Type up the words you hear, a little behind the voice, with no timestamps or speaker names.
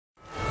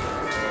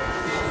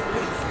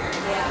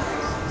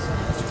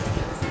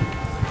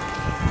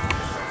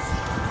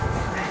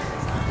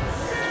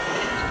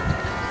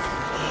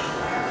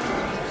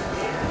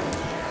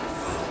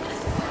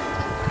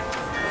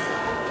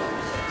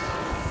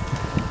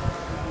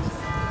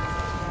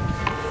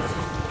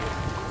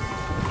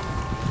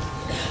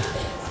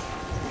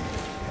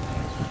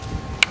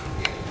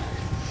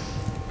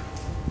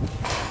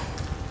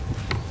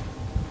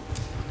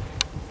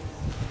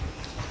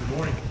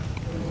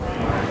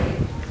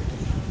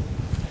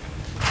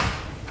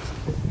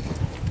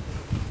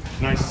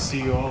nice to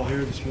see you all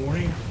here this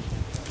morning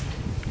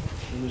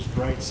on this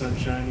bright,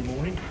 sunshiny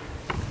morning.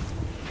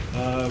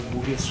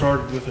 We'll get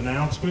started with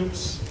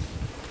announcements.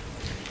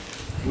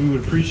 We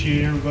would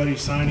appreciate everybody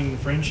signing the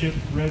friendship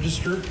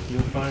register.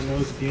 You'll find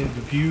those at the end of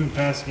the pew and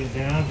passing it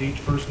down to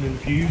each person in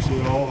the pew so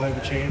you'll all have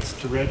a chance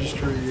to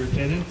register your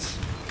attendance.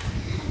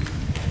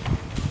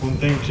 One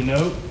thing to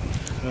note,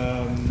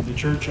 the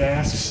church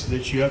asks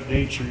that you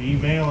update your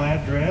email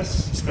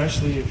address,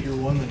 especially if you're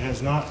one that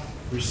has not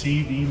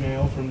received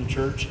email from the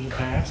church in the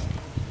past.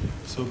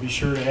 So be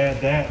sure to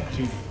add that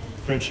to the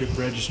friendship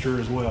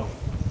register as well.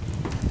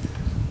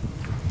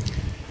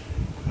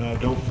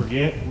 Don't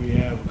forget, we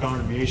have a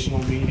congregational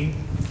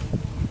meeting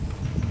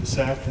this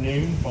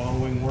afternoon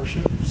following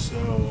worship.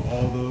 So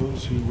all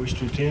those who wish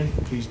to attend,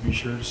 please be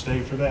sure to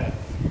stay for that.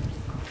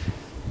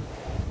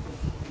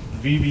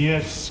 The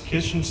VBS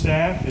kitchen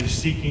staff is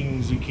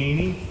seeking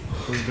zucchini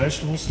for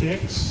vegetable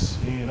sticks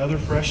and other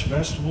fresh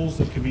vegetables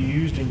that could be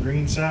used in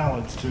green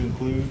salads to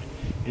include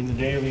in the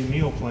daily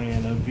meal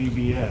plan of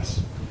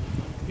VBS.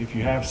 If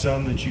you have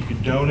some that you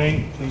could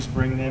donate, please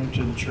bring them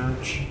to the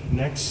church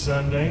next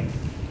Sunday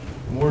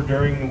or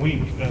during the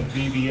week of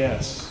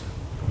VBS.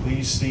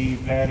 Please see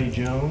Patty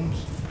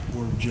Jones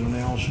or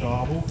Jonelle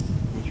Schabel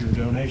with your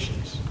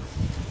donations.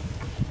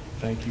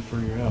 Thank you for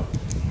your help.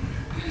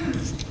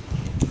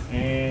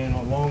 And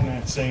along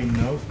that same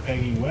note,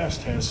 Peggy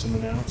West has some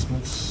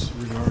announcements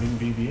regarding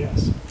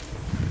VBS.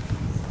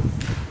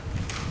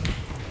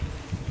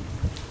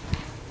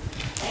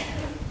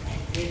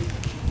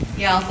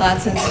 Y'all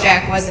thought since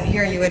Jack wasn't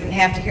here, you wouldn't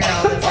have to hear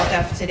all this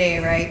stuff today,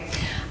 right?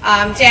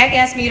 Jack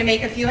asked me to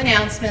make a few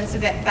announcements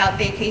about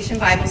Vacation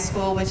Bible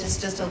School, which is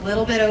just a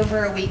little bit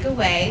over a week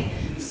away,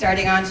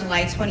 starting on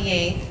July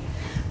 28th.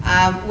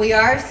 We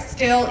are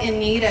still in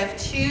need of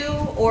 2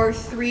 or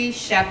 3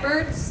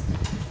 shepherds.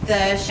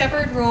 The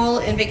shepherd role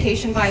in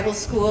Vacation Bible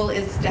School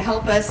is to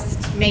help us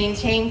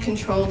maintain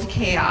controlled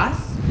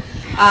chaos.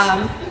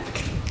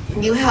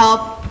 You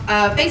help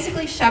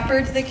basically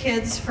shepherd the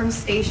kids from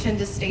station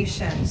to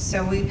station.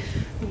 So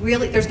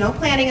there's no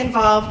planning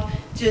involved,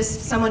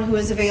 just someone who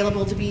is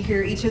available to be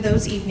here each of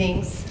those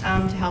evenings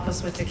to help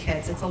us with the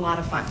kids. It's a lot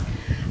of fun.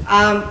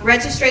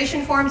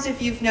 Registration forms,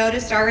 if you've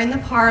noticed, are in the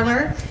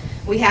parlor.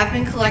 We have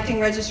been collecting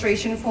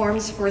registration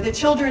forms for the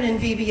children in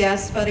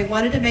VBS, but I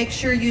wanted to make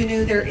sure you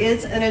knew there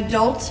is an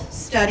adult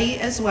study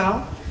as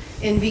well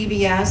in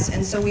VBS,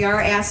 and so we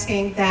are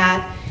asking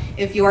that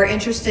if you are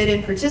interested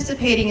in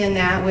participating in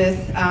that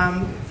with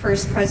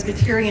First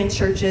Presbyterian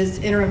Church's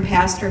interim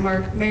pastor,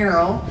 Mark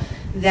Merrill,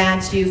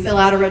 that you fill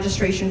out a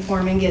registration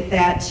form and get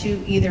that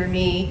to either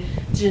me,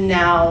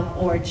 Janelle,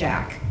 or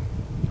Jack.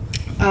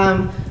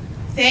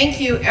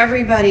 Thank you,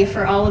 everybody,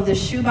 for all of the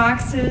shoe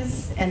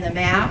boxes and the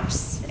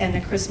maps and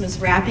the Christmas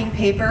wrapping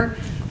paper.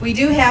 We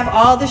do have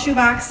all the shoe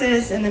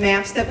boxes and the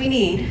maps that we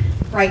need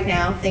right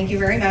now. Thank you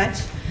very much.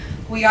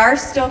 We are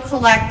still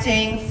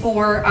collecting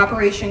for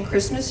Operation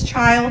Christmas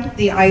Child,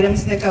 the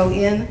items that go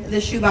in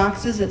the shoe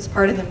boxes. It's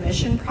part of the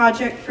mission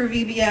project for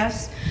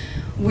VBS.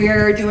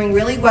 We're doing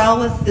really well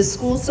with the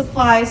school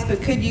supplies,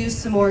 but could use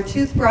some more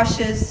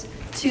toothbrushes,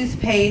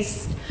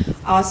 toothpaste,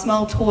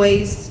 small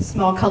toys,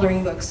 small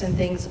coloring books, and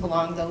things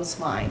along those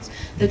lines.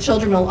 The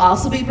children will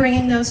also be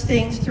bringing those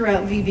things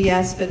throughout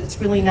VBS, but it's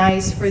really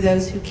nice for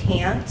those who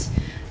can't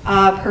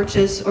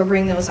purchase or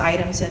bring those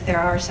items that there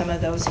are some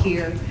of those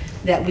here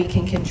that we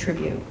can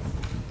contribute.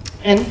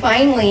 And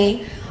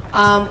finally,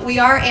 we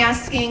are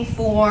asking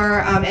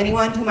for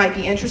anyone who might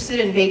be interested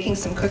in baking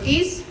some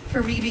cookies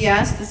for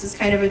VBS. This is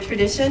kind of a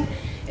tradition.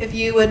 If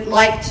you would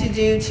like to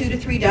do 2 to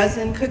 3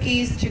 dozen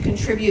cookies to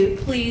contribute,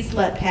 please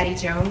let Patty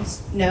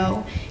Jones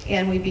know,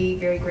 and we'd be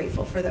very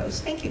grateful for those.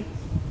 Thank you.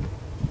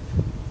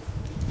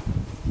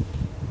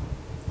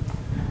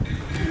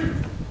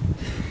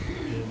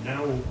 And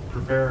now we'll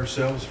prepare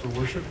ourselves for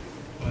worship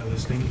by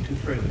listening to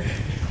prayer.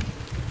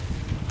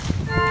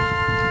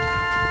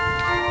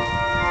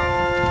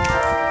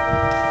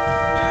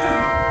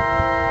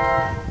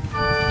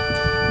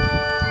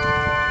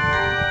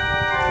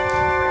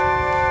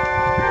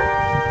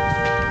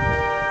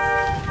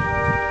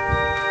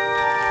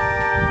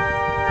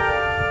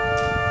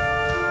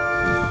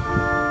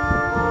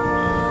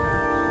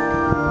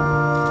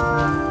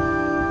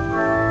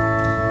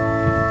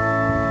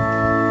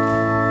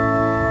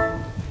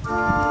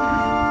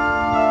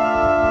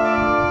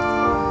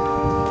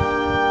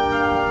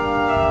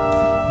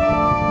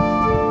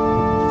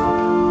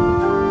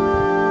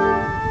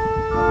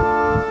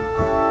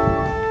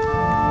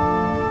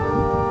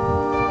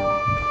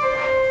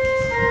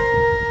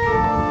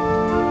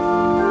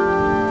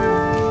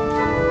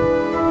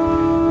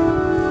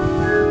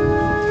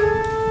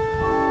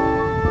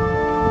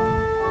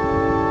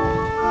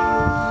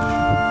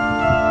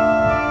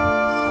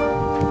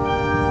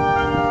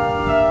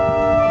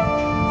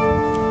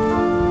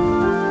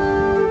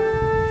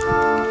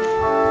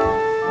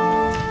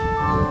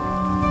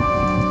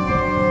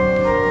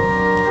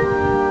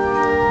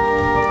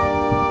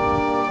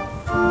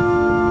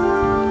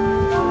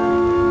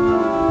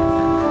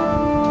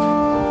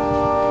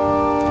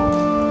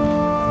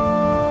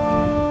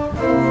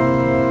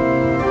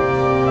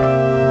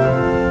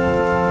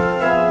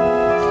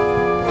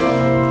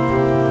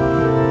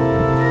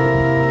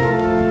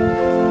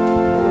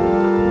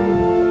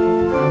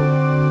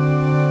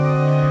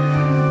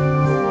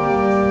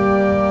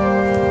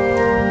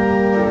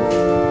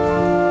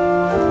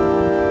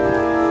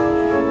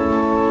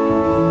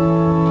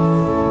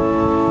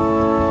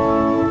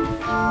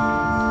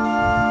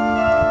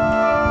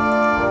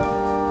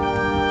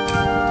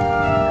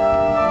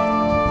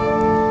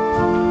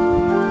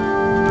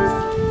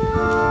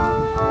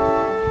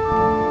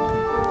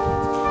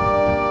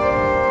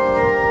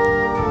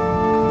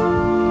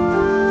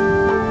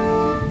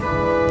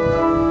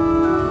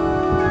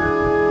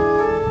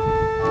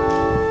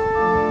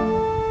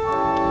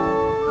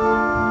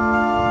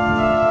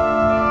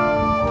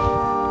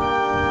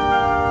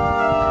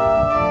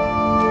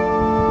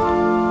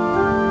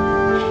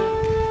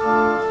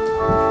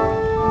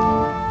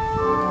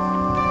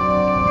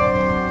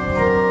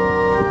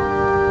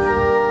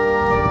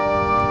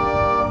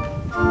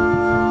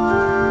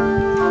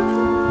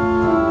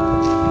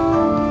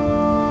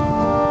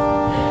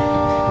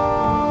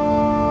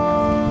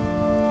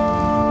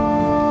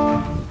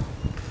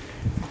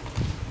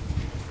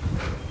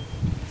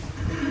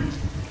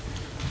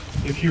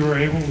 If you are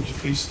able, would you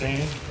please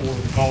stand for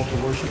the call to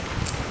worship?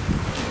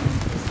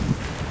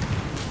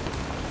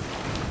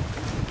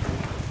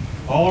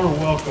 All are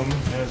welcome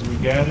as we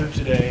gather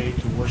today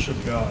to worship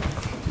God.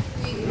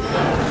 We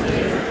come from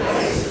different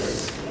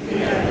places. We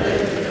have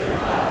lived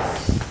different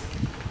lives.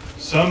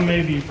 Some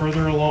may be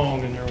further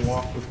along in their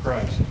walk with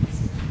Christ.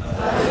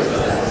 Others of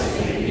us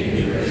may be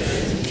new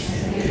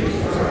Christians and new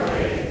to our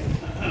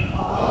faith.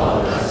 All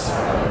of us,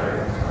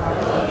 however, are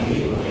loved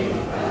equally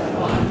by the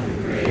one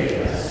who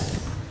created us.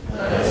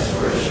 Let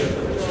us worship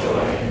with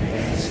joy and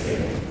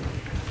thanksgiving.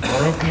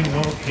 Our opening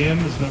hymn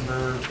is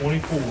number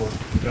 24,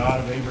 The God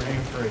of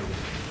Abraham Praise.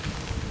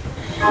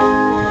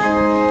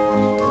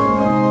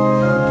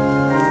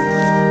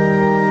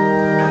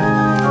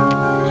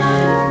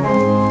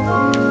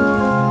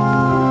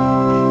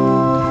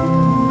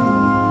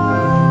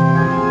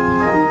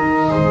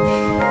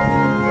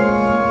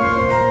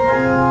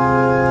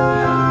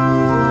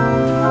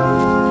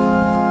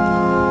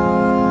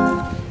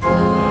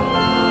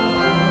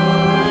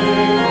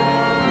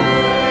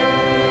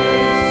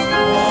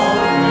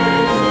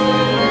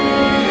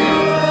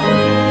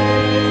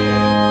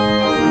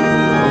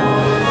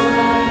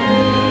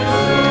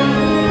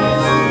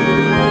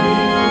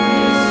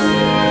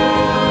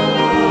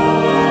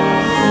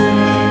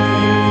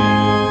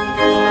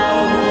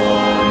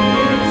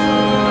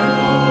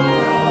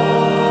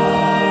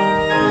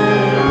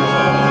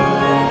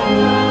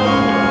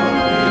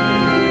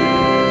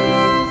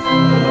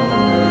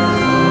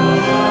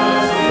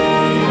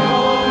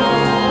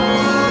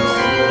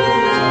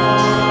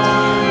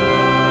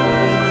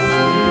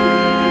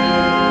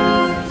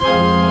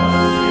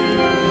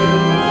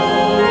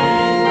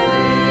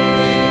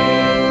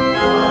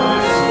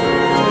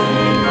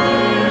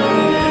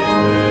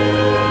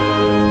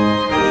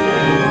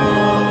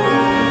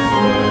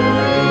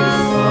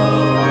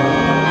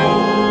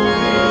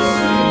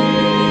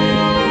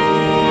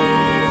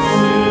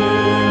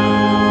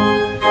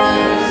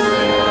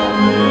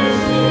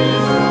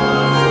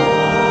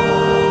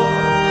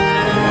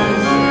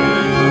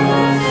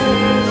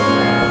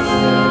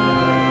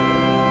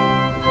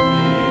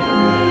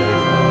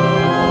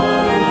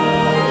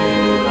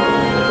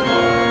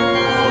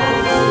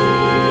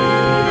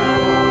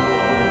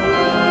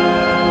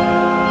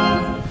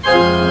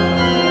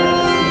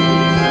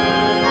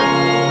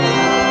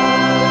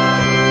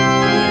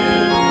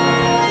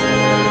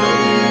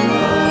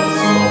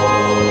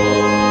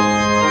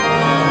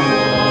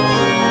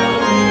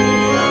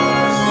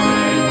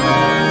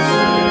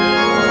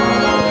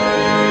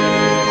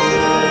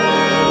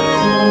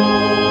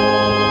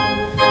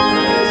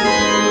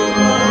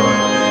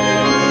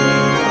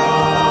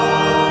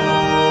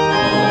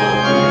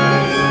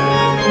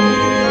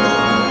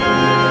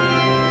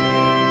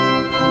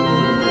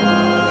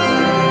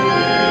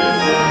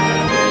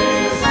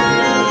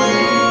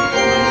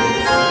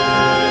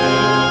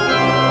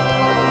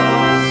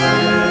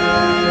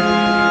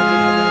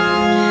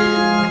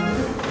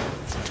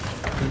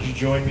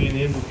 Join me in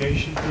the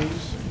invocation,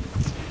 please.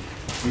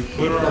 We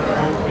put our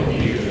hope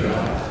in you,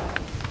 God.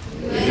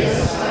 Lead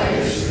us by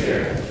your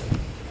Spirit.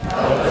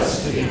 Help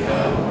us to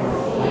become more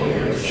fully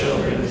your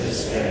children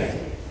this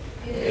day.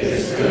 It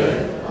is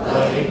good,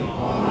 loving,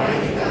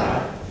 almighty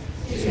God,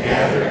 to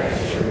gather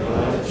as your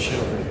beloved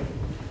children.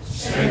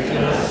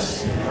 Strengthen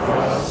us and draw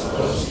us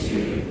close to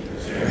you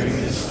during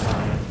this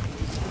time.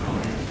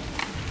 Amen.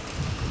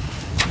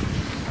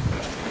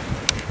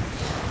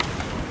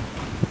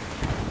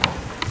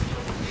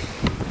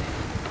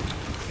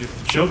 If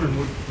the children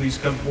would please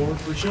come forward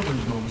for a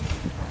children's moment.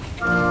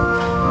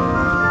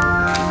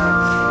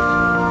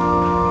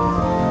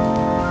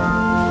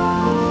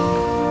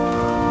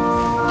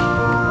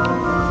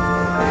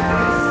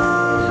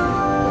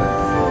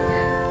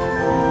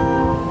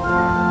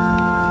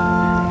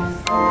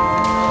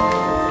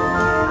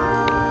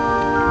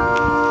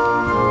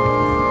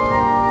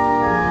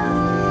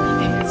 I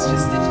think it's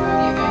just the two of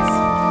you guys.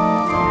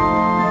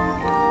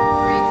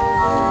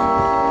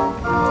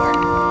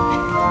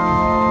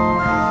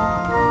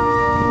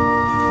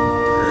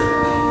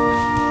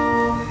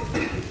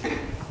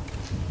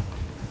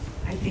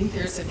 I think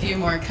there's a few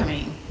more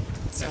coming,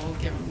 so we'll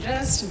give them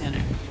just a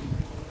minute.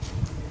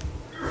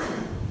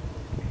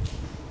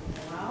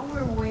 While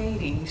we're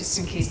waiting, just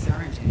in case there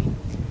aren't any,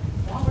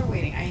 while we're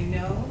waiting, I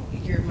know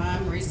your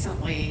mom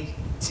recently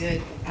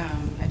did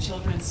a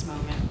children's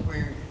moment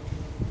where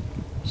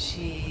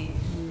she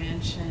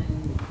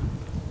mentioned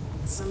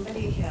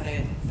somebody had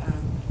a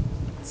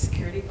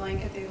security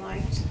blanket they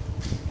liked.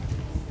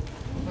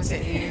 Was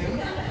it you?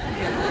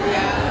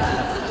 Yeah.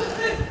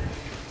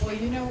 Well,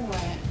 you know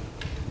what?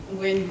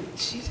 When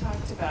she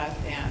talked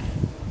about that,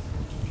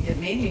 it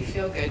made me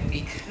feel good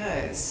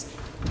because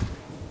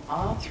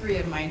all three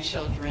of my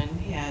children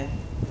had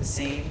the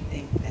same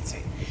thing. That's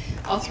right.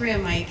 All three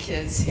of my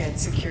kids had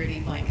security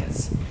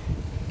blankets.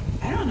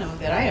 I don't know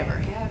that I ever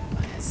had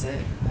one as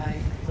a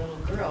little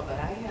girl, but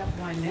I have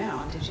one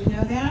now. Did you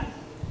know that?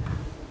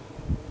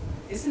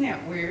 Isn't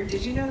that weird?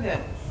 Did you know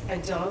that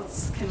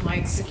adults can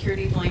like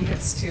security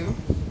blankets too?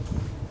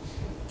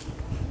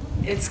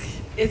 It's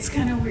It's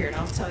kind of weird,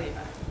 I'll tell you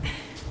about it.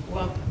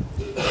 Well,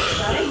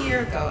 about a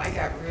year ago, I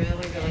got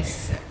really, really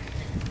sick.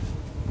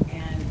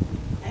 And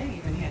I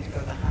even had to go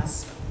to the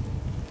hospital.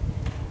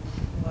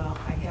 Well,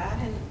 I got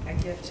a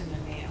gift in the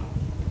mail.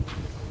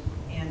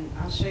 And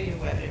I'll show you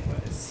what it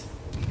was.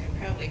 You can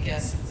probably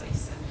guess since I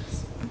said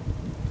this.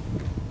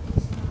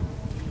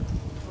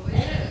 Well,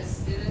 it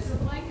is. It is a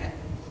blanket.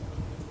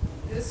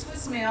 This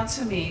was mailed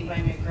to me by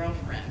my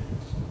girlfriend.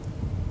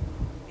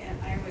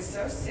 And I was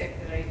so sick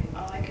that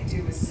all I could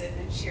do was sit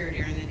in a chair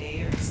during the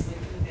day or sleep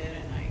in the bed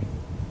at night.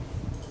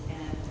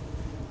 And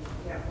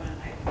yet when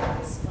I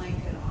put this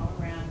blanket all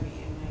around me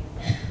in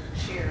my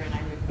chair and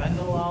I would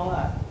bundle all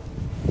up,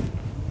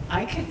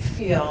 I could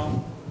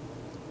feel,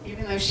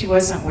 even though she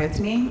wasn't with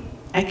me,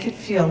 I could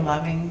feel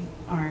loving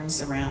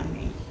arms around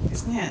me.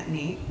 Isn't that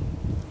neat?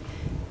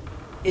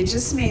 It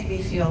just made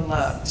me feel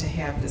loved to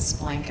have this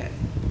blanket.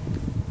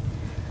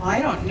 Well, I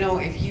don't know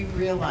if you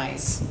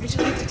realize, would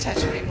you like to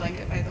touch my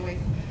blanket, by the way?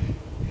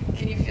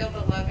 Can you feel the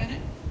love in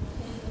it?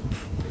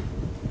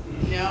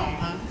 No,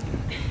 huh?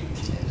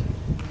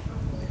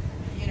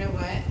 You know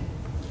what?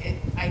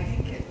 I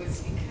think it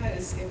was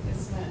because it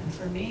was meant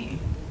for me.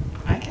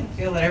 I can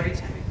feel it every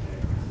time I put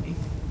it around me.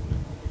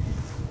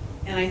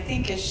 And I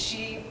think as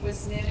she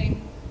was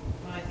knitting,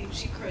 well, I think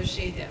she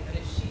crocheted that, but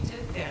as she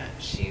did that,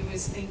 she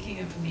was thinking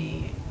of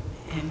me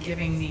and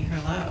giving me her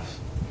love.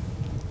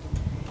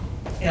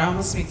 It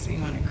almost makes me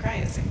want to cry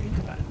as I think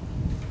about it.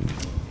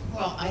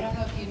 Well, I don't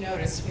know if you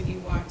noticed when you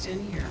walked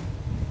in here,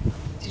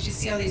 did you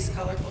see all these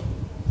colorful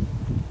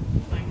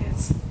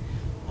blankets?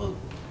 Well,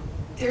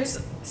 there's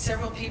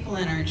several people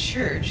in our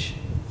church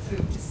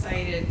who've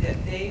decided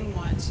that they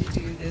want to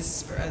do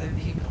this for other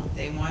people.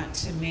 They want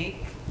to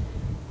make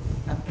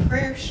a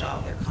prayer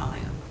shawl, they're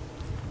calling them,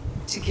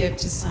 to give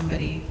to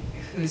somebody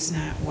who's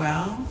not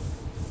well,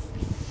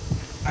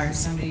 or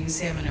somebody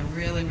who's having a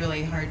really,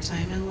 really hard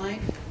time in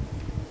life,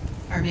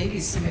 or maybe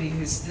somebody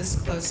who's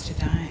this close to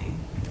dying,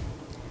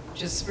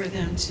 just for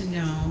them to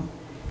know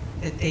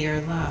that they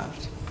are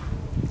loved.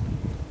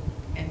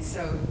 And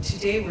so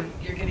today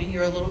you're going to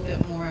hear a little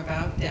bit more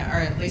about that, or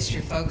at least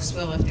your folks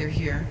will if they're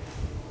here.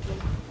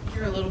 You'll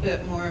hear a little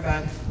bit more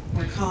about,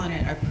 we're calling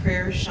it a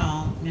prayer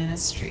shawl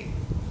ministry.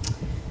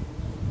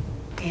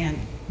 And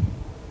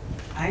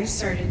I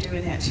started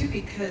doing that too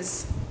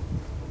because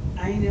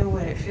I know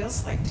what it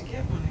feels like to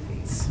get one of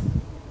these.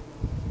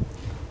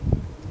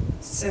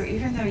 So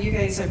even though you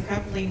guys are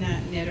probably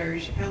not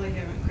knitters, you probably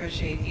haven't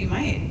crocheted, you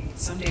might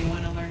someday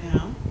want to learn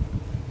how.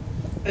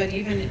 But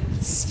even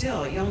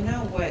still, you'll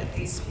know what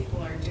these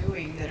people are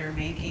doing that are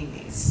making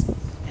these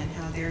and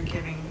how they're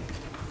giving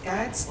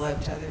God's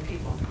love to other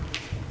people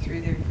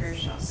through their prayer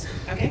shawls.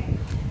 Okay?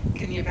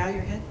 Can you bow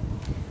your head?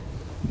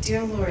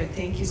 Dear Lord,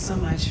 thank you so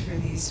much for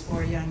these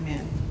 4 young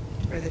men,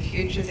 for the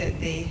future that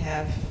they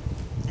have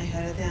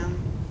ahead of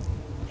them,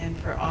 and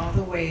for all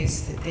the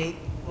ways that they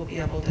will be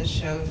able to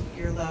show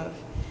your love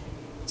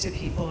to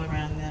people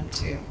around them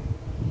too.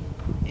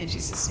 In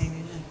Jesus' name,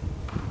 amen.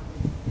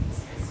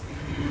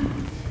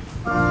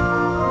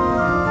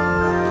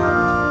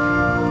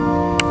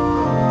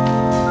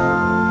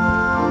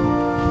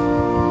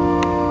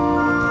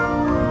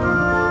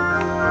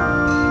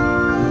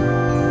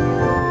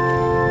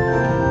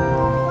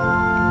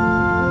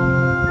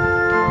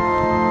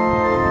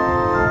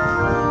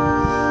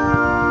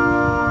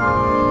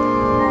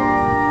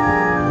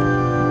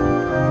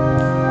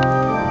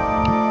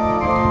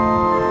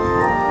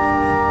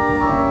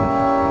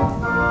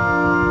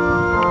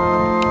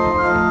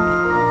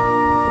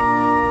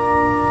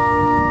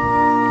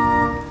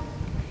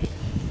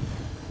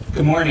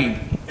 Good morning.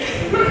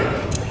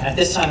 At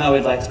this time, I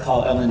would like to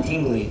call Ellen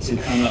Tingley to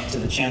come up to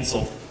the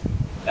chancel.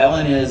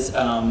 Ellen is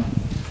a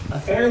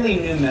fairly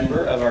new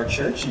member of our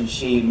church, and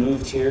she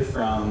moved here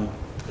from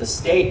the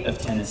state of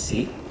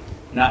Tennessee,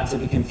 not to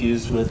be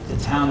confused with the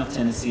town of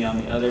Tennessee on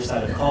the other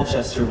side of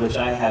Colchester, which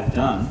I have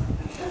done.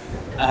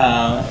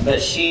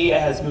 But she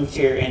has moved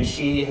here, and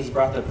she has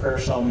brought the prayer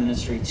shawl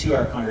ministry to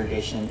our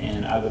congregation,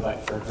 and I would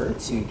like for her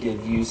to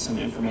give you some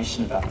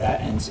information about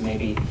that and to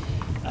maybe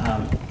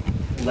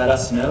let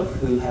us know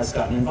who has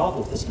gotten involved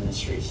with this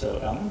ministry. So,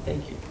 Ellen,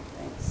 thank you.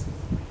 Thanks.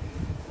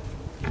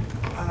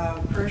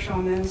 Prayer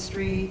Shawl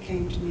Ministry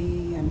came to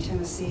me in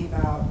Tennessee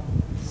about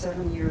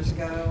 7 years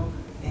ago,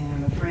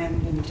 and a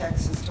friend in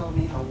Texas told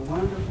me how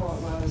wonderful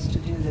it was to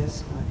do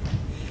this. And I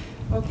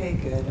thought, okay,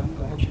 good. I'm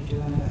glad you're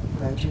doing it. I'm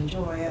glad you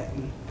enjoy it.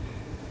 And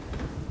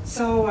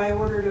so I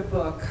ordered a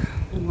book,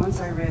 and once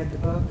I read the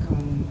book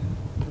on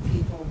the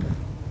people that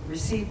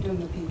received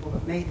them, the people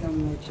that made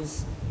them,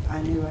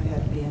 I knew I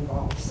had to be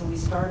involved. So we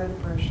started a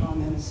prayer shawl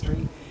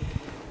ministry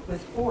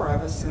with 4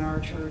 of us in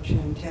our church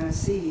in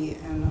Tennessee,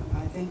 and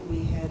I think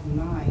we had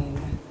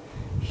 9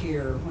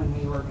 here when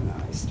we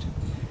organized.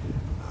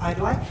 I'd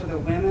like for the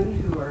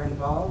women who are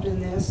involved in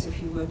this, if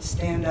you would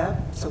stand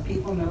up so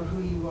people know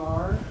who you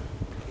are,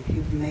 if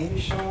you've made a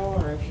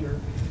shawl, or if you're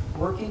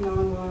working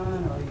on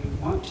one, or you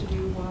want to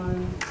do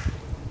one.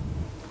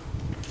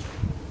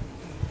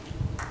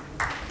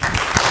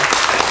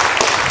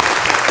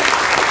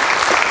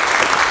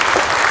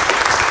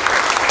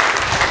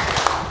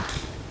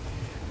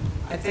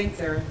 think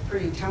they're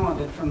pretty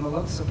talented from the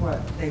looks of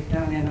what they've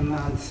done in a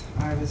month.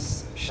 I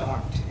was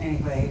shocked.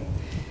 Anyway,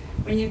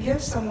 when you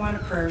give someone a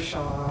prayer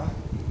shawl,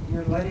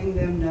 you're letting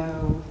them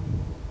know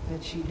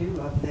that you do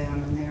love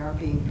them and they are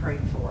being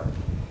prayed for.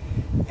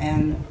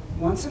 And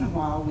once in a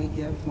while, we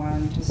give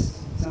one to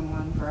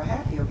someone for a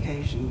happy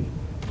occasion.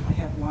 I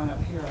have one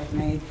up here I've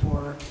made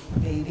for a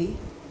baby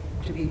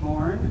to be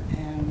born,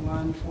 and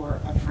one for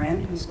a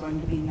friend who's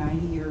going to be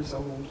 90 years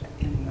old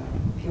in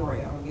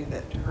Peoria. I'll give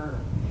it to her.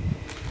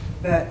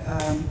 But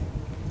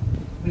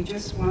we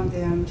just want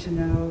them to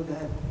know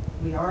that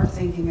we are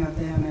thinking of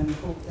them and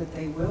hope that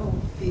they will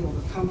feel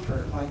the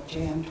comfort like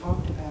Jan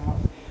talked about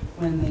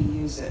when they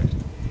use it.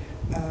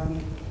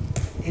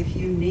 If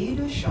you need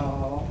a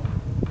shawl,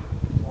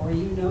 or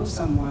you know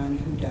someone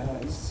who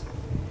does,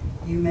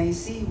 you may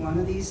see one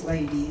of these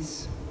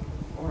ladies,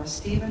 or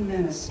Stephen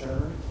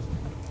Minister,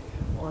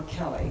 or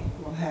Kelly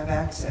will have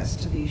access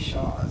to these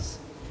shawls.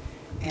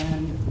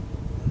 And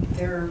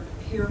they're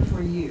here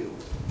for you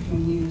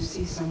when you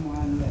see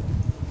someone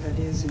that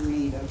is in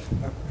need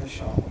of a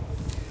shawl.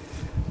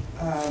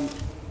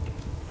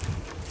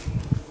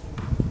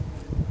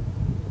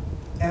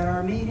 At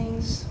our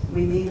meetings,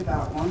 we meet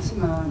about once a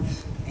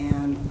month,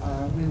 and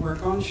we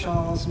work on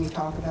shawls, and we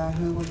talk about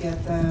who will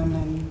get them,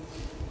 and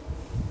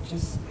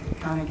just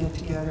kind of get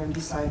together and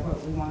decide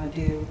what we want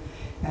to do.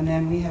 And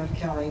then we have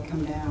Kelly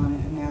come down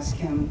and ask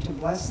him to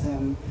bless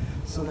them,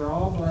 so they're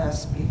all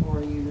blessed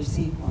before you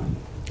receive one.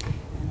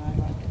 And I'd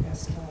like to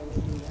ask Kelly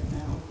to do that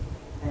now.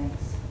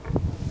 Thanks.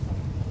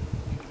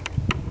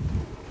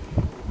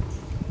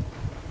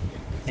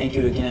 Thank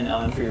you again,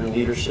 Ellen, for your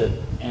leadership,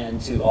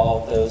 and to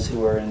all those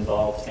who are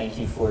involved. Thank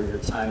you for your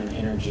time and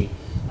energy.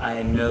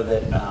 I know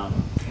that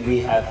we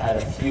have had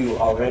a few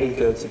already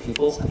go to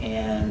people,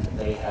 and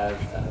they have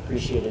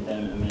appreciated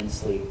them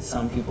immensely.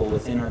 Some people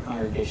within our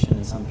congregation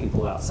and some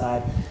people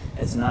outside.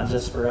 It's not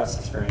just for us,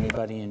 it's for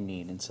anybody in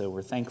need. And so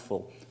we're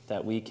thankful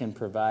that we can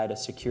provide a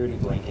security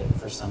blanket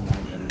for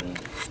someone in need.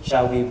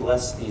 Shall we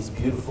bless these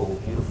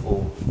beautiful,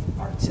 beautiful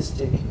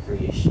artistic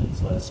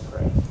creations? Let us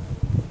pray.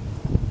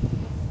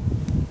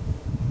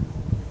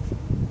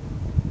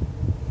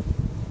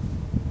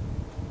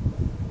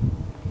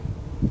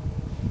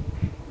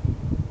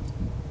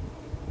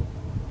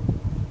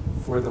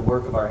 For the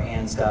work of our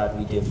hands, God,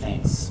 we give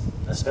thanks,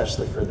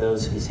 especially for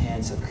those whose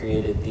hands have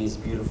created these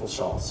beautiful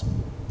shawls.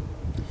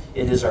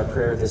 It is our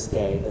prayer this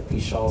day that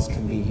these shawls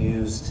can be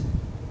used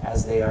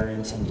as they are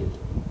intended,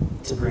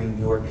 to bring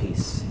your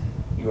peace,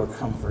 your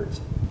comfort,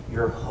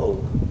 your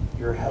hope,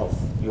 your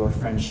health, your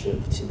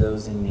friendship to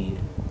those in need.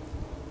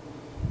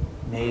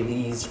 May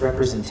these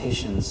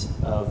representations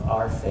of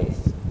our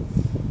faith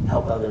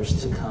help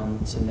others to come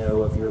to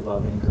know of your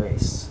love and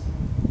grace.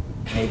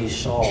 May these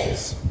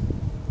shawls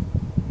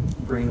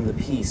bring the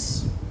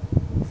peace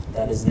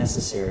that is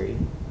necessary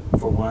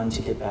for one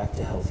to get back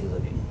to healthy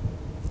living.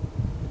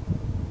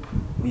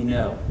 We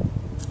know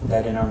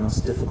that in our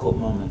most difficult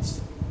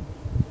moments,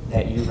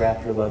 that you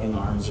wrap your loving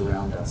arms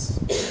around us.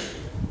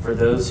 For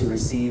those who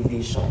receive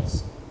these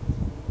shawls,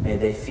 may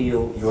they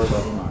feel your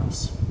loving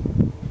arms.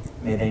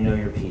 May they know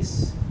your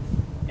peace,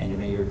 and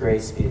may your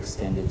grace be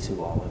extended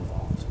to all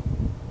involved.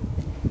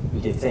 We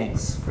give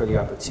thanks for the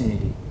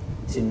opportunity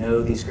to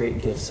know these great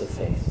gifts of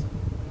faith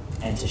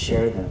and to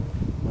share them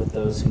with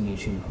those who need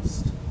you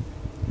most.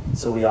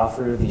 So we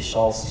offer these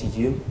shawls to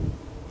you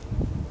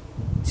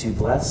to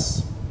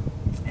bless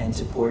and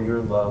to pour your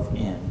love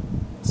in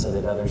so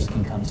that others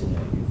can come to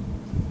know you.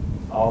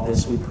 All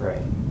this we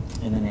pray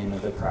in the name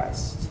of the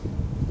Christ.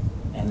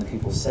 And the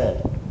people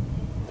said,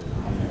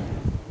 Amen.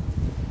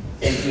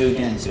 Thank you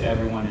again to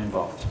everyone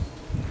involved.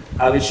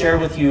 I would share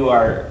with you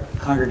our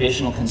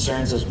congregational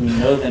concerns as we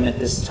know them at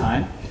this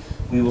time.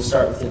 We will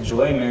start with the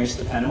Joy. Mary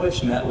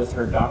Stepanovich met with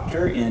her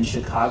doctor in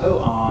Chicago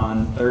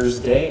on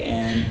Thursday,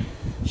 and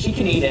she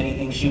can eat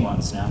anything she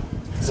wants now.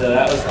 So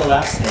that was the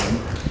last thing.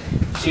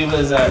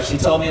 She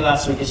told me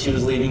last week as she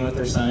was leaving with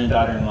her son and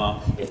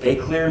daughter-in-law, if they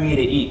clear me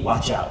to eat,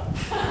 watch out.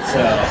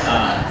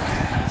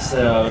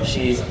 So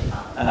she's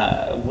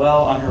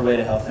well on her way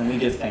to health, and we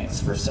give thanks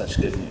for such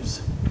good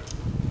news.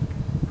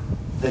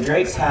 The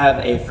Drakes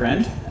have a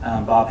friend,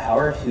 Bob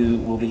Howard, who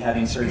will be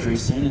having surgery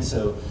soon, and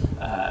so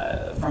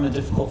from a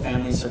difficult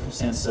family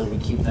circumstance, so we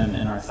keep them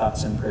in our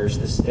thoughts and prayers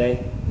this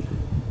day.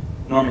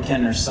 Norma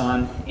Kentner's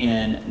son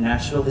in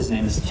Nashville, his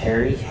name is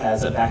Terry,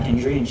 has a back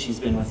injury, and she's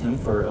been with him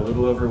for a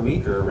little over a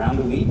week or around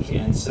a week,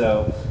 and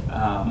so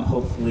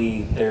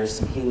hopefully there's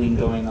some healing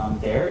going on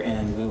there,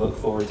 and we look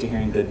forward to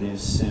hearing good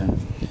news soon.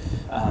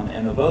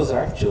 Emma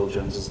Bozarth, Jill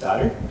Jones's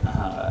daughter,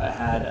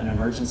 had an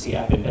emergency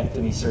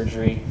appendectomy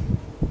surgery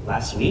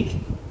last week,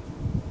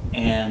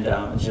 and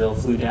Jill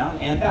flew down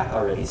and back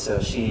already, so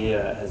she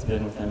has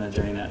been with Emma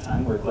during that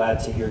time. We're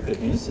glad to hear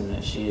good news and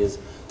that she is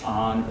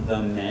on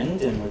the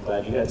mend, and we're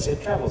glad you had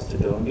safe travels to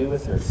go and be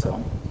with her.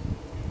 So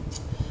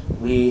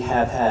we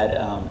have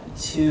had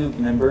 2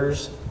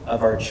 members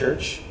of our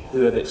church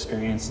who have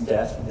experienced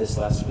death this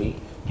last week.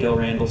 Gail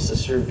Randall's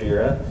sister,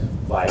 Vera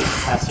Weiss,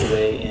 passed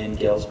away in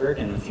Galesburg,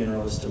 and the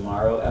funeral is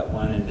tomorrow at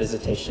 1 and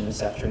visitation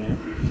this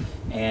afternoon.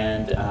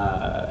 And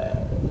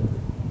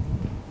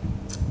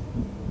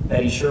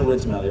Betty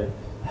Sherwood's mother,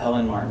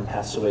 Helen Martin,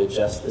 passed away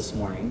just this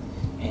morning,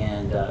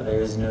 and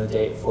there is no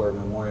date for a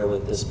memorial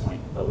at this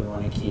point, but we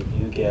want to keep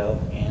you,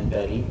 Gail, and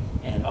Betty,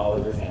 and all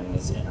of your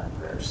families in our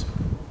prayers.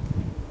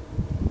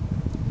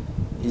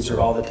 These are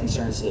all the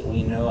concerns that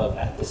we know of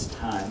at this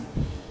time.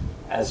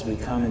 As we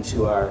come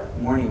into our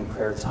morning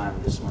prayer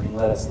time this morning,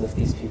 let us lift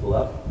these people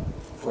up.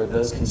 For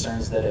those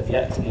concerns that have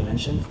yet to be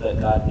mentioned, that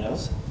God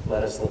knows,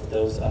 let us lift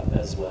those up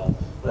as well.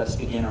 Let us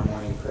begin our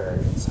morning prayer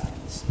in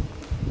silence.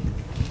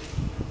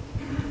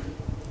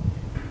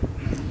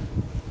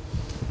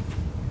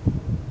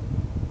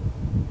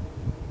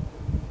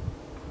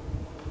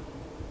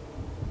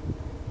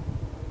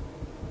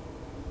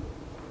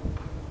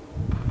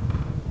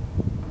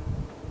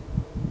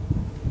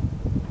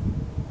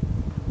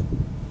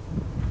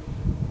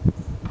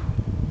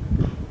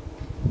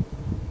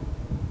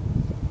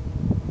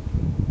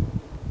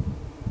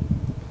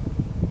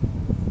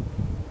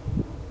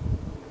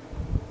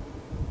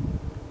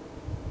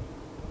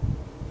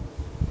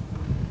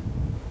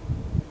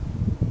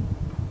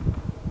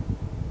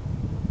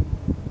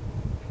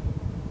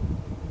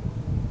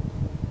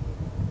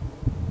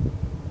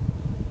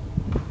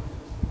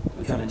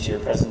 We come into your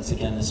presence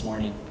again this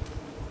morning,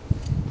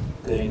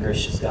 good and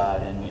gracious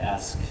God, and we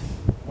ask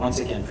once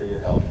again for your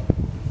help.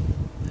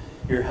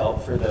 Your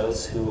help for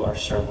those who are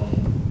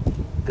struggling,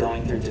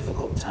 going through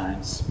difficult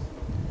times,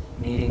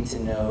 needing to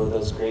know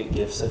those great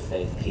gifts of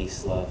faith,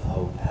 peace, love,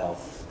 hope,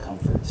 health,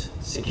 comfort,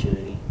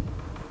 security.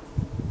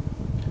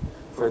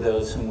 For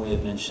those whom we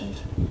have mentioned,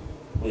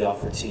 we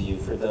offer to you.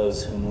 For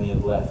those whom we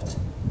have left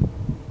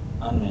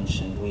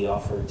unmentioned, we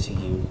offer to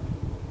you.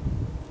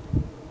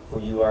 For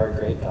you are a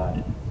great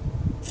God,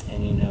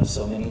 and you know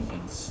so many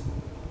things,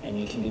 and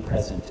you can be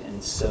present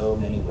in so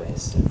many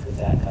ways. And for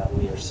that, God,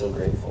 we are so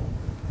grateful.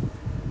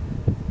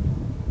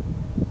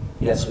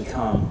 Yes, we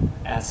come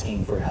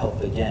asking for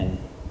help again,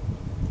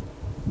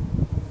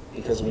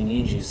 because we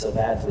need you so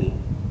badly.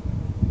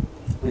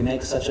 We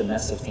make such a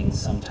mess of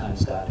things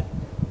sometimes, God.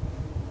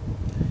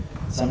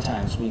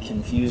 Sometimes we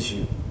confuse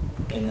you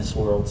in this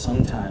world.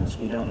 Sometimes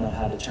we don't know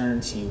how to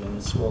turn to you in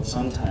this world.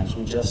 Sometimes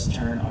we just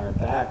turn our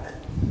back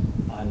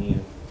on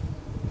you.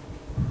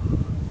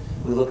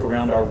 We look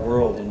around our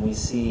world and we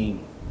see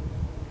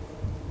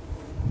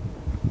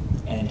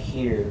and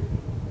hear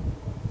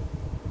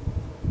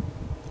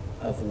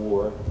of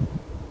war.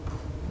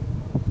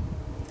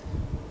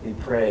 We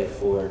pray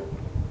for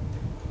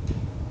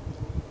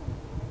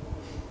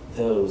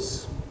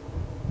those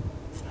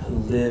who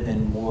live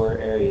in war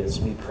areas.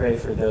 We pray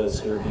for those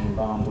who are being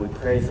bombed. We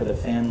pray for the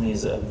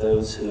families of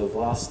those who have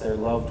lost their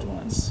loved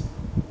ones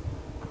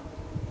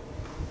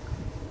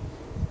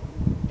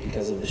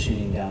because of the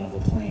shooting down of a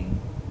plane.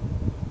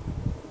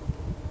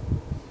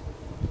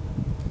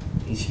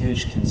 These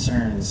huge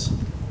concerns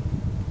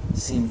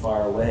seem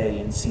far away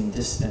and seem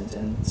distant,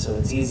 and so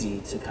it's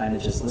easy to kind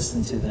of just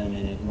listen to them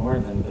and ignore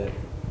them, but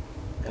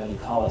God, you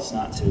call us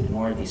not to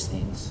ignore these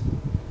things.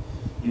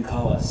 You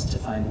call us to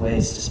find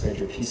ways to spread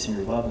your peace and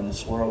your love in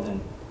this world, and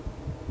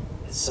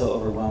it's so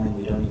overwhelming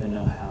we don't even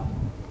know how.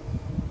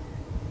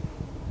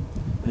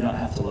 We don't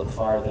have to look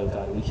far, though,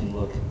 God. We can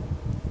look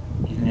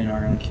even in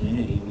our own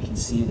community. We can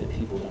see that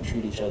people don't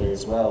treat each other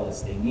as well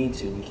as they need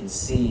to. We can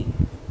see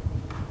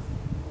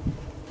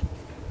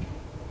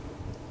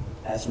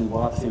as we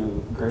walk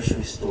through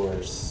grocery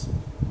stores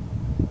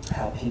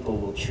how people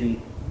will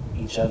treat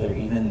each other,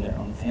 even their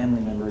own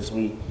family members.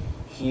 We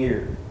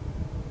hear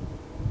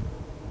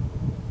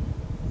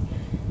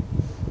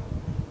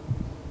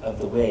of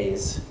the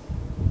ways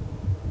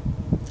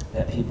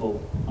that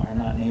people are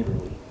not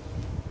neighborly.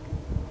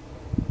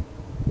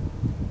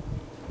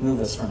 Move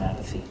us from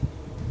apathy.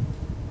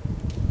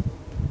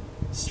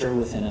 Stir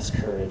within us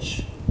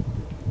courage.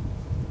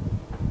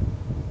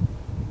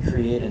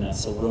 Create in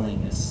us a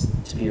willingness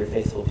to be your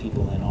faithful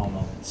people in all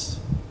moments.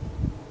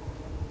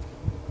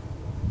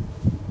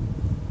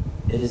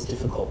 It is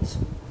difficult.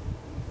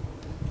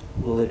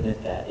 We'll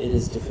admit that. It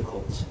is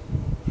difficult.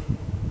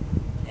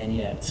 And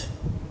yet,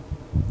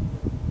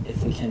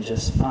 if we can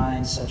just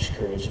find such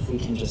courage, if we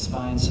can just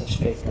find such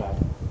faith,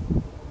 God,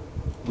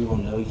 we will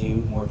know you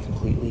more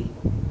completely.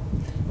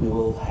 We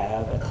will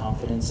have a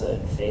confidence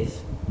and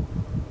faith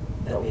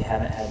that we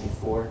haven't had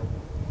before.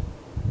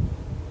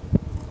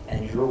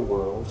 And your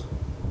world,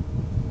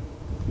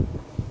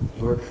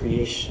 your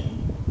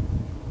creation,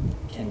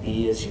 can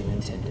be as you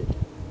intended,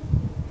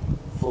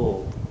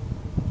 full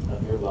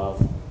of your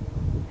love,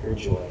 your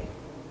joy,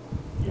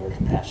 your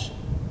compassion.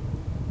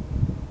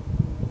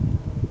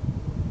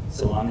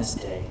 So on this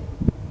day,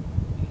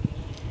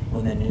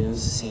 when the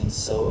news seems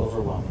so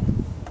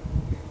overwhelming,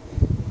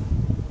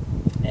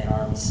 and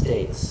our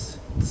mistakes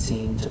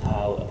seem to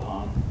pile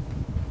upon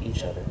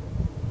each other,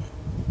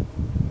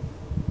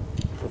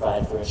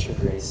 provide for us your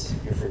grace,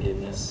 your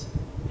forgiveness,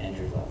 and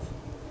your love.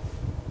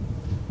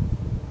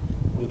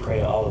 We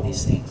pray all of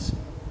these things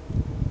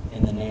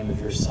in the name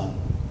of your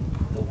Son,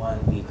 the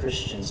one we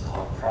Christians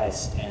call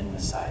Christ and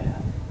Messiah.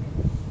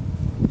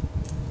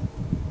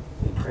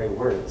 We pray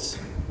words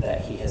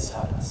that he has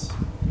taught us.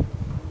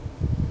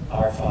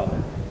 Our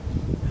Father,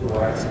 who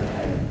art in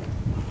heaven,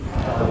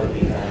 hallowed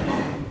be thy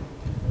name.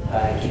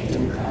 Thy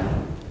kingdom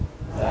come,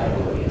 thy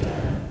will be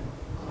done,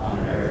 on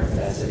earth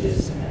as it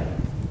is in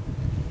heaven.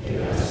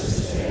 Give us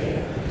this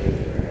day our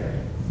daily bread,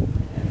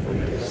 and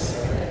forgive us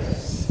our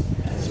debts,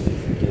 as we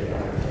forgive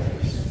our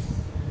debtors.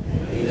 And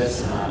lead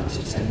us not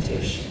into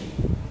temptation,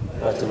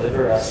 but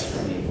deliver us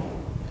from evil.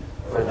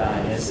 For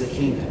thine is the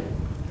kingdom,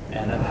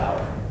 and the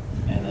power,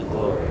 and the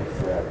glory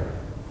forever.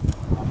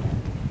 Amen.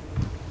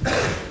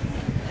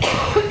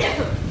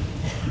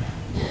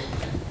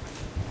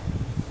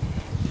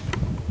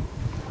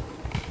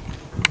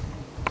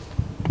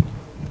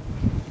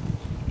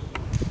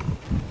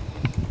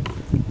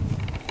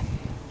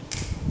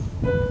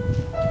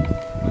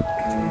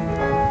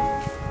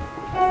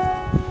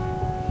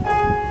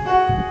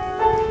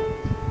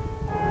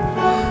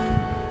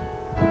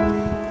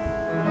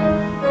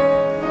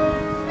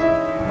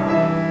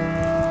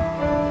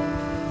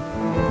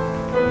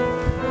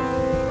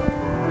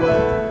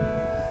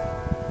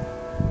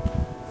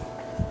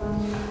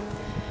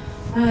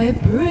 I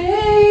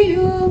pray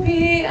you'll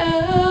be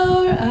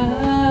our eyes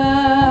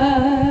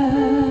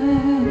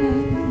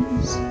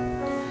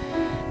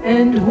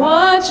and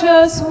watch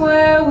us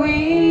where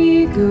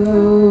we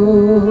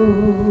go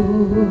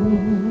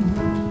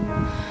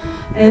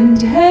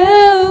and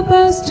help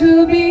us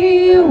to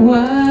be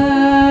wise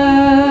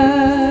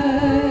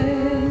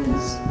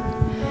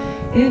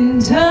in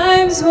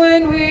times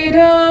when we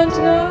don't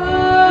know.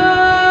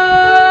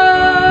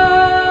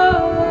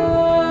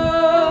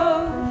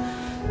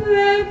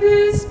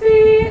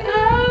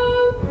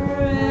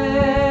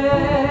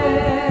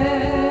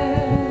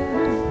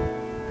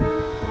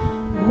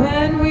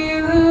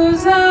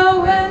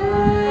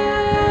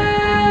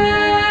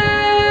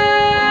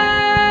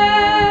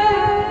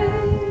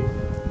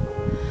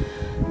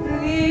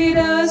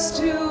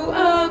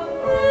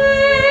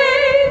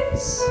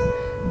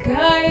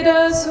 Guide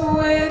us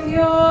with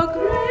your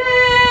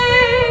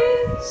grace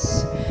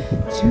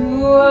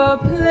to a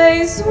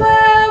place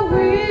where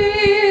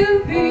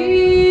we'll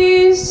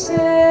be safe.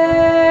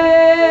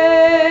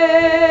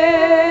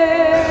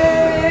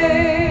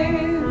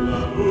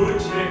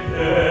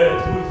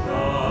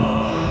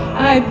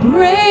 I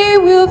pray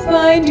we'll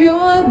find your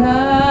light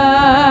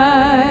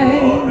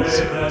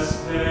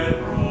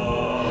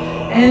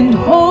and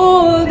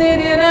hold it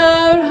in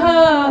our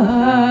hearts.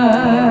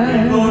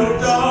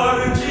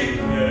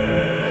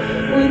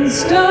 When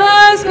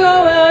stars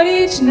go out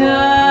each night,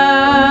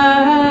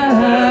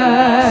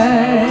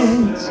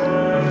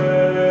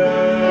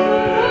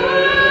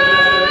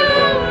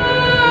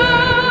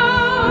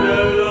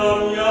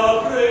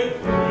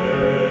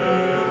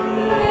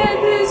 let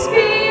this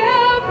be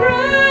our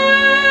prayer.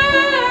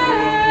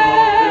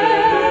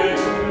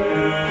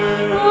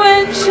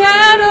 When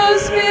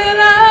shadows fill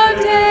our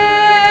day,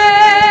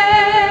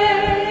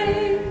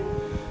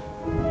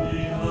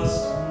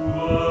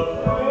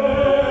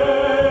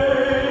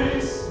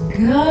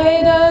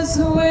 guide us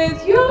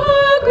with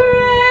your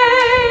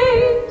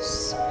grace.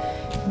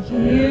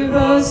 Give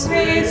us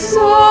faith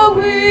so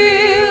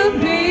we'll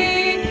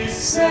be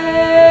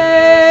saved.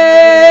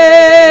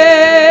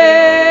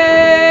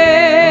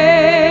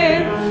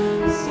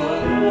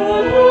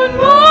 Solo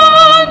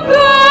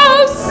mondo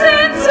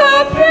senza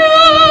più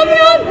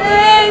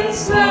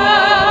violenza,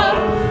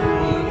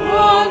 un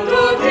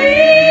mondo di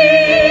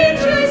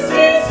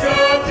giustizia,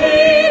 di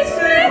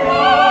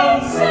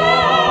speranza.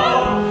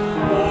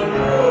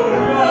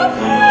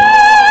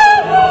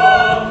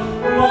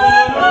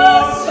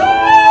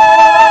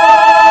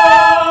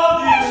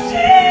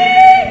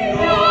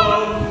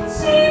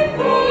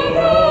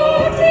 Sicuro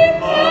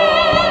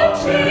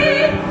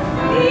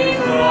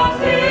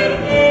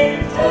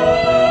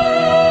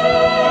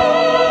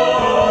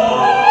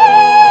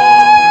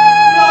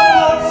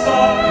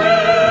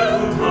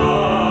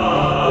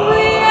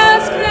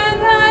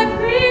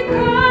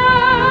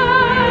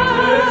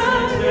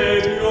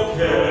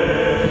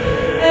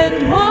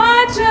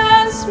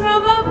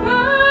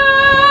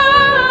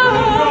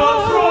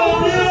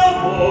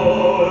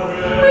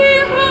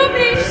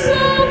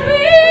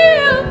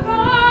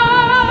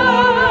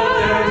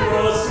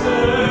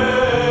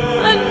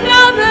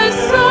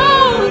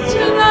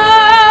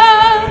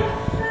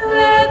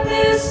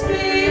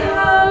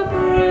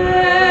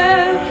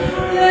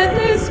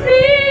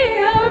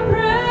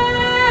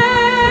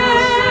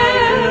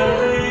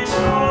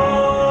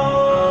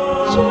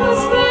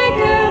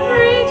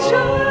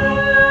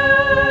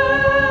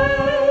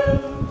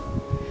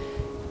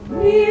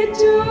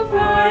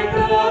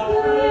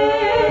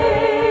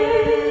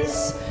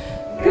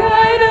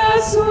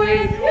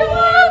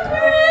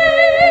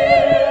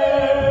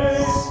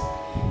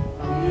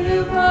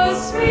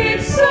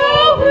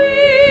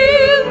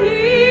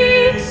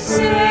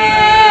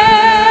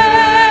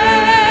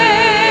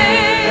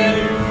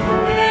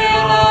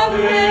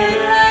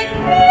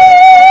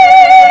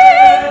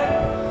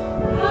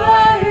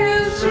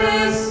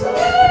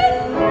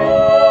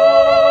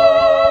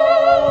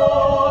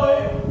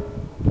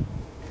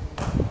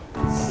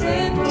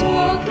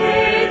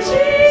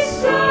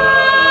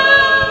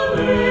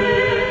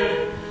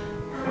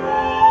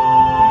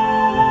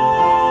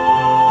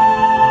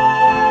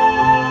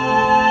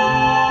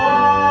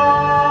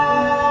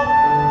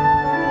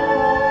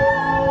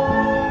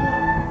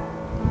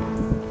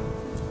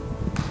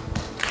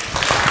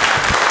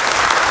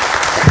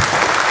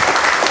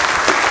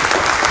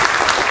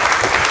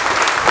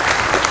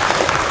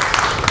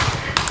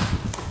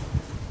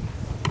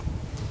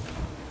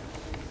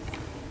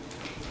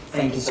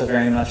Thank you so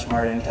very much,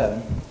 Martin and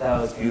Kevin. That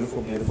was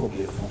beautiful, beautiful,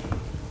 beautiful.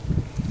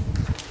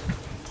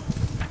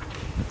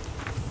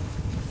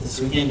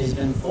 This weekend has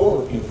been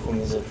full of beautiful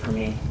music for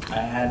me. I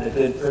had the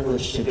good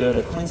privilege to go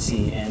to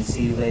Quincy and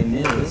see Les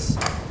Mis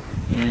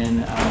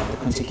in the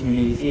Quincy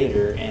Community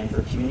Theater. And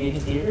for community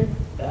theater,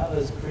 that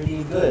was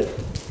pretty good.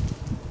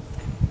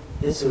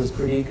 This was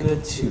pretty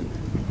good too.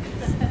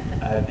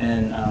 I've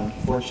been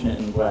fortunate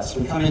and blessed.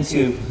 We come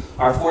into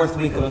our 4th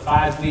week of a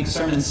 5-week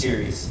sermon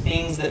series,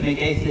 Things That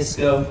Make Atheists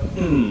Go,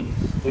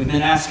 We've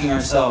been asking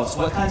ourselves,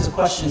 what kinds of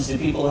questions do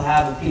people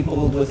have of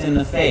people within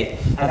the faith?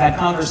 I've had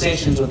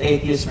conversations with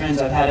atheist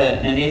friends. I've had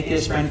an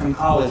atheist friend from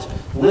college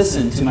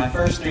listen to my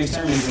first 3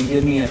 sermons and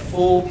give me a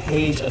full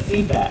page of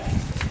feedback.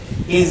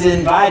 He's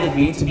invited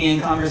me to be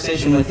in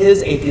conversation with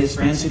his atheist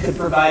friends who could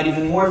provide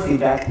even more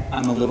feedback.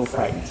 I'm a little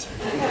frightened.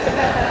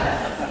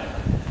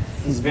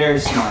 He's very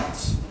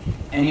smart,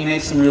 and he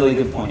makes some really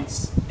good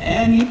points.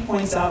 And he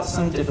points out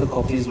some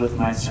difficulties with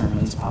my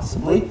sermons,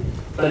 possibly,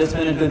 but it's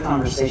been a good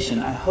conversation.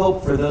 I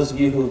hope for those of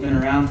you who have been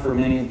around for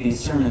many of these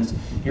sermons,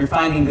 you're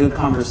finding good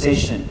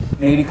conversation.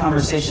 Maybe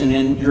conversation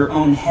in your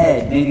own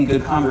head, maybe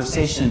good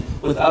conversation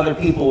with other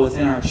people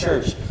within our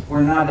church.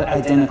 We're not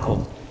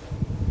identical.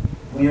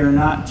 We are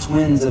not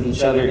twins of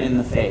each other in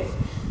the faith.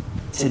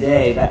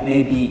 Today, that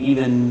may be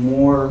even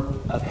more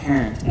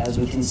apparent as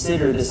we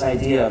consider this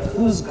idea of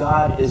whose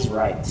God is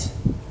right.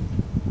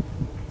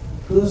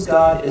 Whose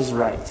God is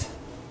right?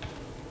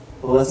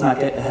 Well, let's not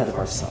get ahead of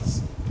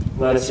ourselves.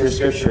 Let us hear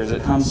scripture as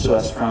it comes to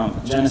us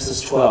from Genesis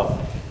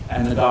 12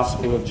 and the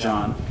Gospel of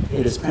John.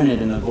 It is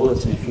printed in the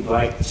bulletin if you'd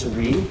like to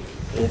read.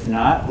 If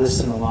not,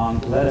 listen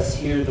along. Let us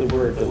hear the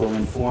word that will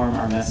inform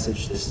our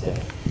message this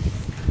day.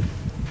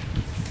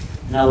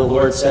 Now the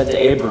Lord said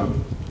to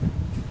Abram,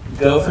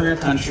 "Go from your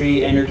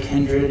country and your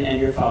kindred and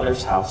your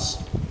father's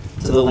house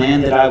to the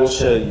land that I will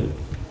show you.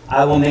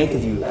 I will make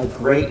of you a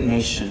great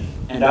nation,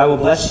 and I will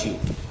bless you,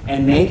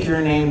 and make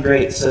your name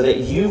great, so that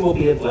you will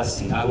be a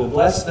blessing. I will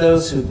bless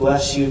those who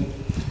bless you,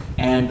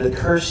 and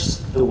curse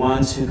the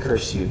ones who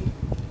curse you.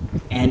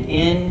 And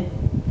in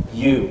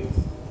you,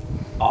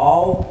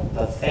 all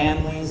the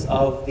families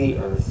of the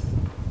earth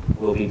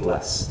will be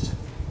blessed."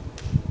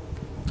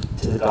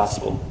 To the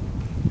gospel.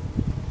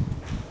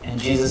 And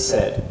Jesus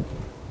said,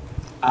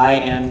 "I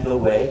am the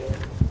way,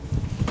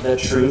 the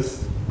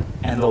truth,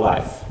 and the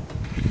life.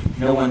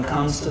 No one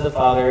comes to the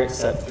Father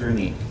except through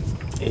me.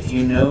 If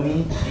you know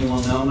me, you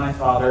will know my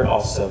Father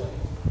also.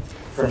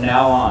 From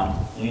now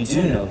on, you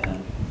do know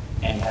him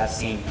and have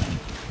seen him."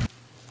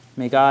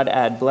 May God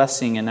add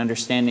blessing and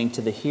understanding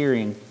to the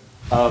hearing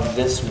of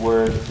this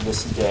word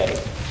this day.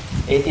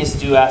 Atheists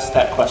do ask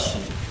that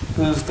question,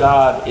 whose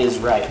God is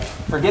right?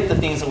 Forget the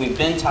things that we've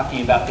been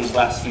talking about these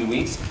last few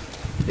weeks.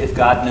 If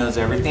God knows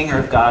everything, or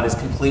if God is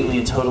completely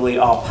and totally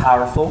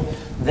all-powerful.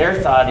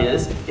 Their thought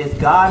is, if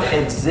God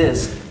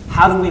exists,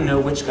 how do we know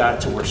which God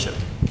to worship?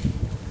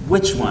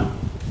 Which one?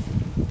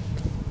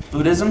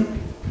 Buddhism?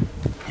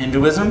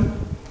 Hinduism?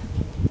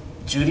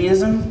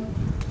 Judaism?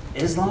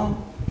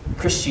 Islam?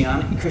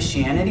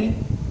 Christianity?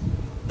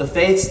 The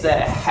faiths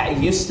that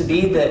used to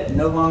be that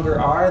no longer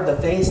are? The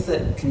faiths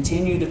that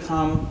continue to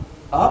come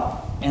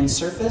up and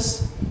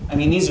surface? I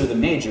mean, these are the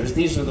majors.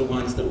 These are the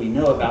ones that we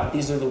know about.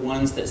 These are the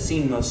ones that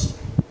seem most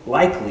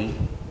likely.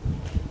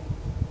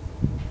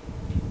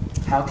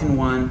 How can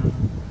one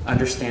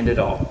understand it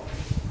all?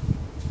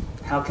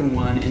 How can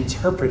one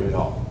interpret it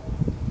all?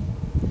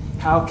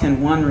 How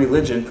can one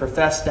religion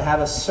profess to have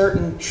a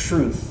certain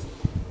truth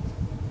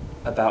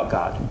about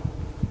God?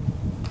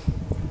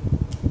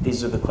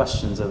 These are the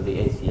questions of the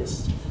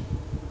atheist.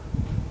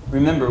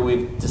 Remember,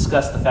 we've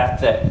discussed the fact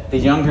that the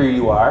younger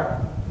you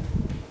are,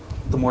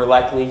 the more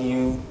likely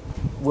you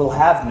will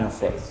have no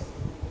faith.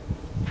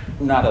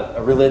 Not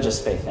a religious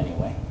faith,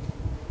 anyway.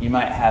 You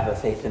might have a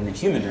faith in the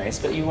human race,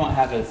 but you won't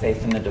have a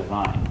faith in the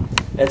divine.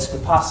 It's the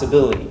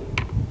possibility,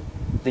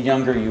 the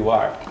younger you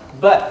are.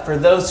 But for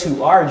those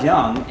who are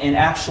young and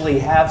actually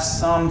have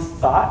some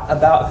thought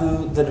about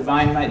who the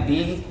divine might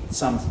be,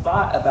 some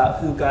thought about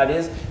who God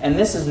is, and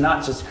this is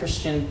not just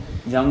Christian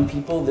young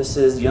people, this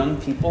is young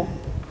people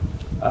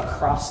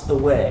across the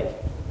way.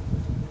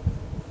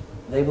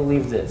 They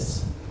believe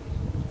this.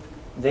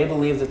 They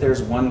believe that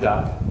there's one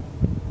God,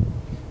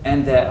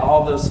 and that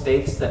all those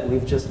faiths that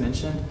we've just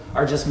mentioned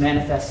are just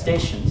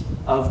manifestations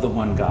of the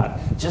one God.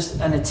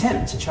 Just an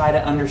attempt to try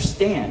to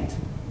understand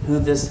who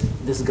this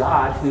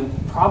God, who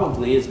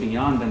probably is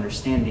beyond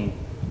understanding,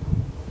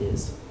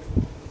 is.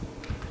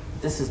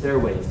 This is their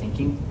way of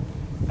thinking.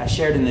 I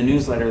shared in the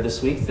newsletter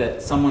this week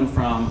that someone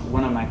from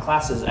one of my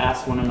classes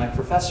asked one of my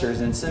professors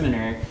in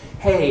seminary,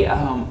 "Hey,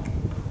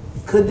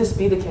 could this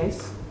be the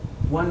case?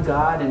 One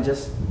God and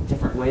just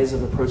different ways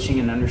of approaching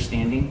and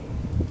understanding?"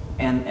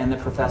 And the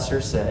professor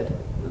said,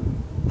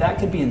 "That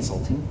could be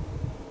insulting.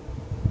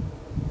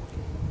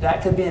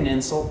 That could be an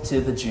insult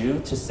to the Jew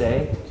to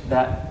say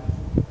that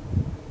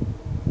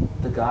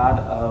the God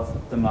of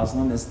the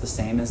Muslim is the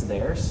same as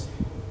theirs.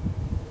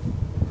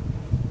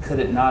 Could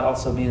it not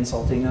also be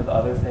insulting of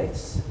other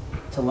faiths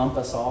to lump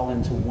us all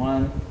into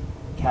one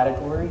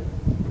category?"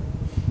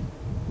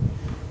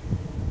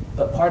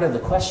 But part of the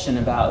question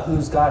about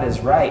whose God is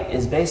right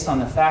is based on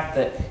the fact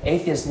that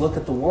atheists look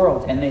at the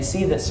world and they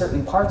see that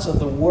certain parts of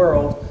the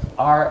world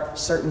are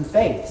certain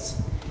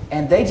faiths.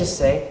 And they just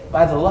say,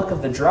 by the luck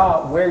of the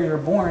draw, where you're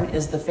born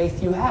is the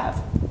faith you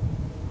have.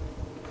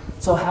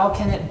 So how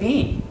can it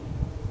be?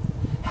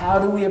 How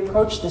do we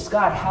approach this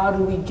God? How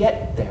do we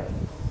get there?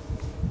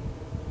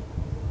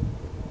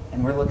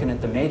 And we're looking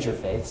at the major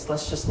faiths.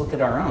 Let's just look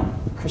at our own,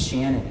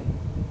 Christianity.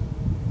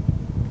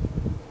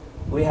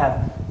 We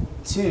have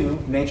two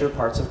major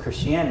parts of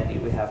Christianity.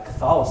 We have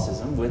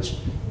Catholicism, which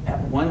at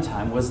one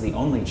time was the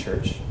only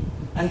church,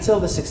 until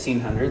the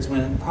 1600s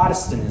when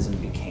Protestantism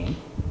became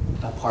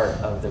a part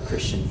of the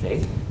Christian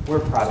faith. We're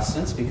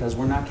Protestants because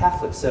we're not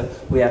Catholics. So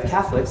we have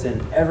Catholics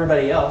and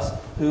everybody else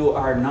who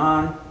are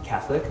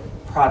non-Catholic,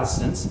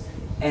 Protestants.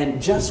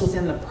 And just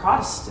within the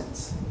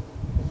Protestants,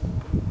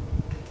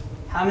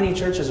 how many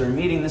churches are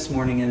meeting this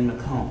morning in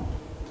Macomb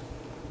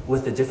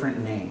with a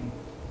different name?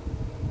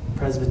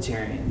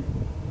 Presbyterian,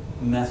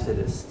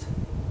 Methodist,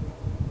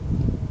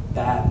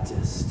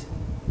 Baptist,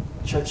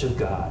 Church of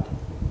God.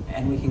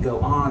 And we can go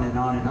on and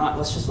on and on.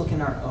 Let's just look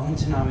in our own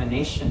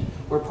denomination.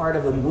 We're part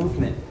of a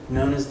movement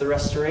known as the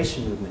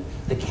Restoration Movement,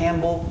 the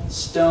Campbell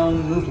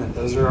Stone Movement.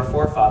 Those are our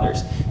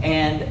forefathers.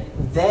 And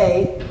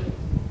they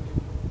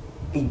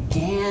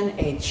began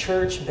a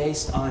church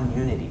based on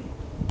unity.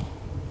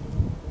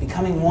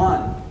 Becoming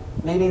one.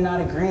 Maybe not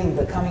agreeing,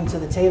 but coming to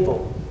the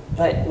table.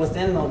 But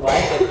within the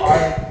life of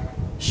our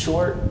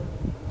short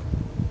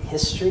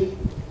history,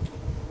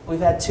 we've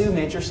had two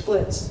major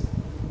splits.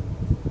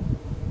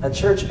 A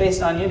church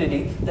based on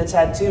unity that's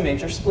had two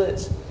major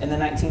splits. In the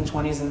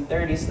 1920s and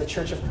 30s, the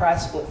Church of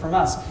Christ split from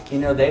us. You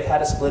know, they've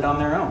had a split on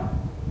their own.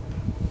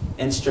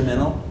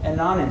 Instrumental and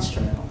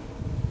non-instrumental.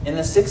 In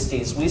the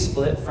 60s, we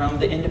split from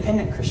the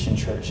independent Christian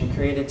church and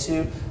created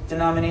two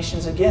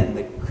denominations again,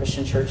 the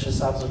Christian Church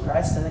Disciples of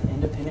Christ and the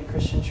Independent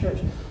Christian Church.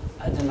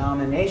 A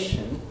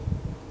denomination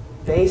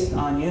based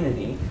on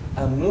unity,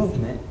 a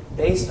movement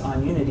based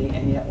on unity,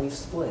 and yet we've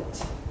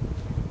split.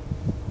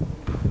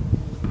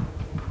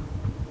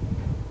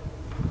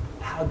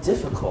 How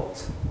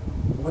difficult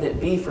would it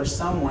be for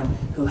someone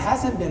who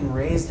hasn't been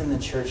raised in the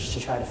church to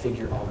try to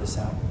figure all this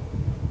out?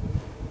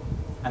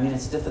 I mean,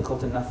 it's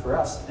difficult enough for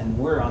us, and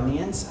we're on the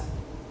inside.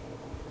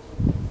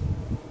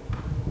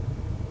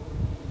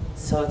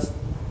 So it's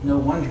no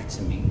wonder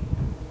to me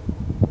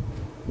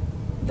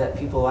that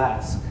people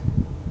ask,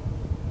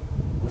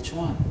 which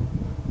one?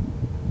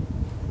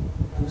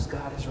 Whose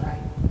God is right?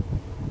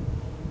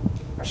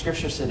 Our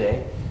scriptures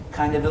today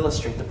kind of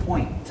illustrate the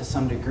point to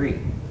some degree.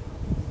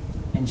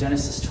 In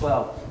Genesis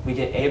 12, we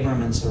get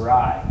Abram and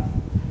Sarai.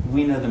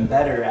 We know them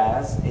better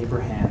as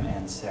Abraham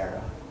and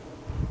Sarah.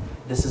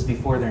 This is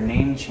before their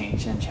name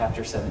change in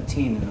chapter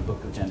 17 in the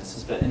book of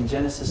Genesis. But in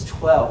Genesis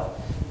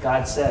 12,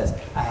 God says,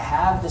 I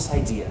have this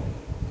idea,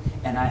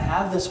 and I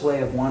have this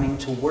way of wanting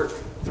to work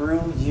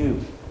through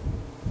you.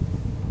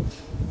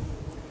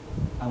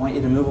 I want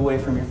you to move away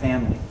from your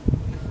family.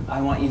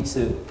 I want you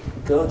to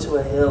go to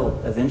a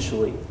hill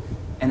eventually,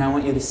 and I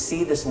want you to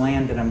see this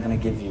land that I'm going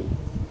to give you.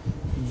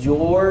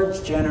 Your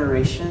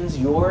generations,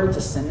 your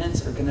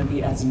descendants are going to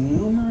be as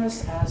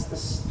numerous as the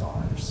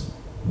stars.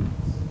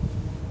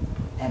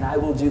 And I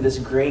will do this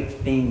great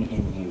thing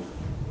in you.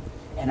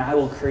 And I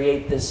will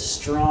create this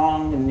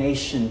strong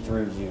nation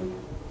through you.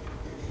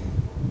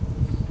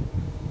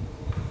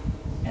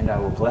 And I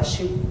will bless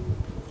you.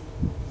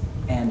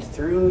 And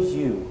through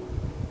you,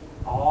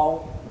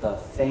 all the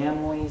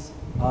families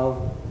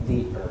of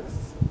the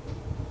earth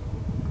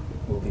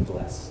will be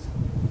blessed.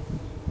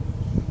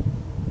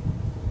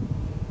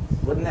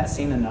 Wouldn't that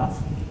seem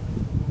enough?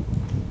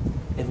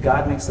 If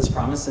God makes this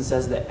promise and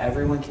says that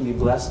everyone can be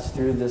blessed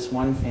through this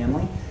one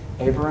family,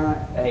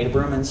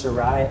 Abram and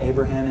Sarai,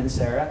 Abraham and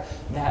Sarah,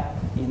 that,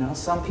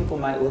 some people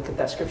might look at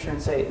that scripture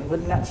and say,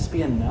 wouldn't that just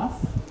be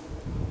enough?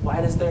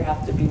 Why does there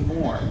have to be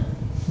more?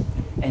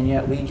 And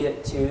yet we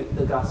get to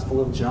the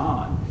Gospel of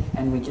John,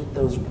 and we get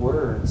those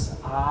words,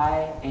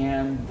 I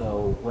am the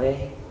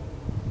way,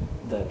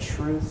 the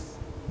truth,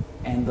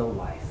 and the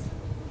life.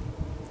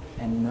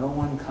 And no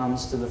one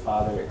comes to the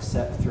Father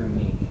except through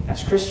me.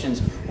 As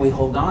Christians, we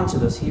hold on to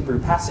those Hebrew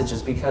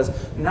passages because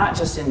not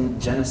just in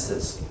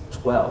Genesis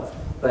 12,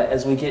 but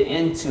as we get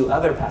into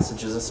other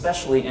passages,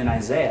 especially in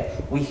Isaiah,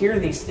 we hear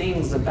these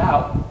things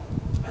about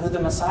who the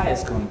Messiah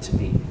is going to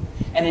be.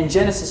 And in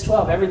Genesis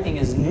 12, everything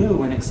is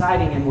new and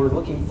exciting, and we're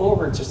looking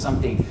forward to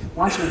something.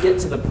 Once we get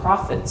to the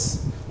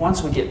prophets,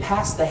 once we get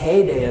past the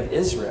heyday of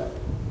Israel,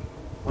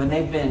 when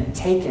they've been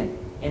taken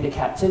into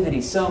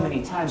captivity so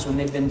many times, when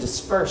they've been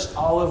dispersed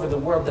all over the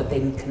world that they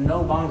can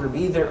no longer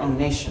be their own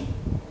nation,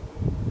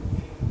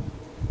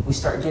 we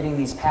start getting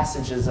these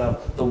passages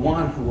of the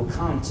one who will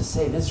come to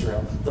save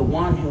Israel, the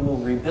one who will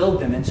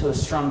rebuild them into a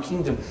strong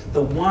kingdom,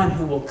 the one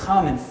who will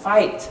come and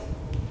fight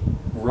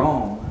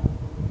Rome.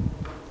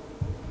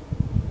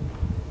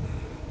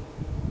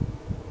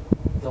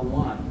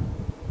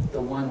 The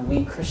one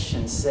we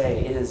Christians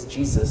say is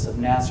Jesus of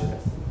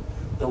Nazareth,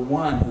 the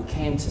one who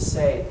came to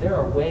say there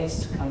are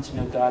ways to come to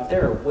know God.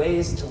 There are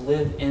ways to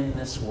live in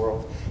this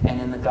world. And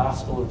in the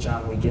Gospel of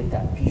John, we get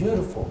that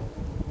beautiful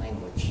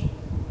language.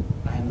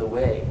 I am the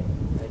way,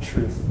 the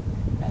truth,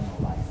 and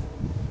the life.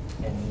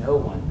 And no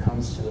one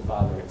comes to the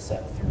Father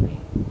except through me.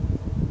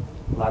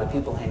 A lot of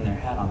people hang their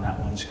hat on that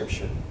one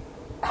scripture.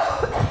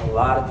 A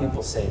lot of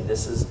people say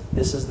this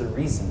is the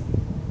reason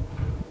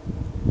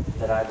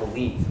that I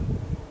believe.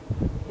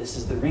 This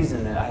is the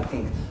reason that I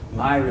think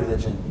my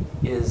religion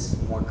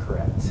is more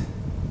correct.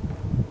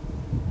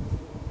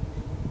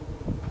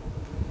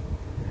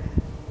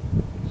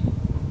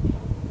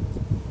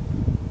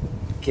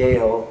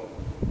 Gail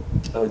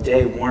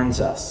O'Day warns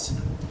us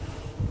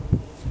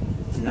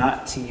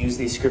not to use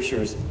these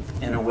scriptures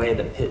in a way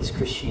that pits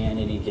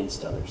Christianity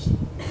against others,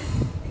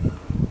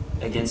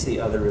 against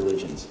the other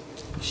religions.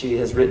 She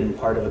has written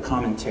part of a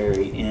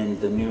commentary in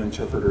the New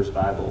Interpreter's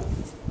Bible.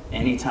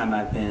 Anytime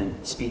I've been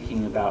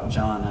speaking about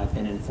John, I've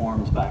been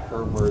informed by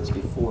her words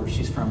before.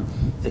 She's from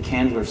the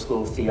Candler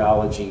School of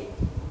Theology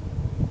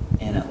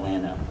in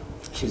Atlanta.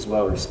 She's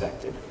well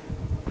respected.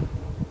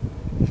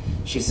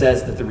 She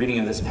says that the reading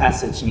of this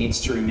passage needs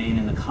to remain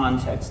in the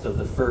context of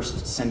the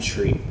first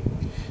century.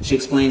 She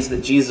explains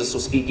that Jesus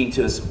was speaking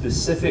to a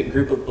specific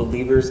group of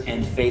believers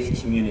and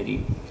faith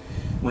community.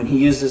 When he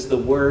uses the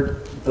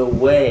word, the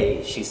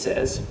way, she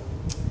says,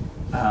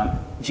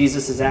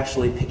 Jesus is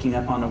actually picking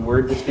up on a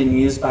word that's been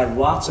used by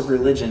lots of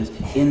religions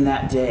in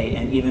that day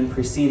and even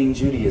preceding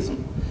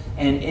Judaism.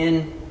 And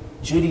in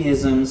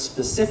Judaism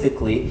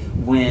specifically,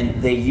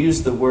 when they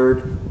use the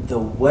word the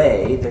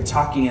way, they're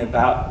talking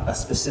about a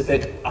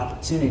specific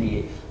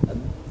opportunity,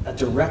 a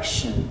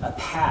direction, a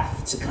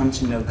path to come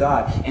to know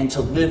God and to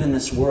live in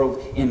this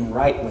world in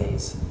right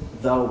ways,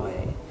 the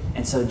way.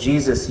 And so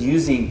Jesus,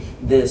 using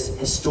this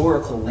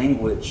historical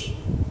language,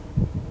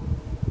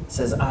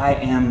 says, I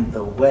am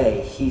the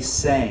way. He's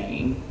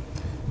saying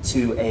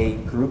to a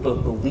group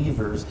of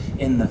believers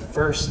in the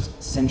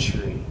first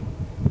century,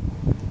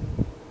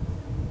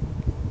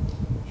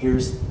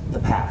 here's the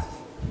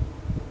path.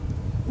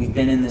 We've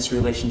been in this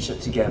relationship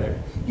together.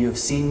 You have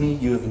seen me,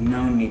 you have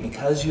known me.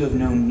 Because you have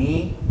known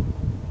me,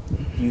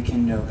 you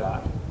can know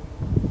God.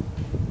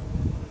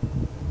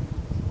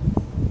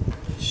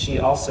 She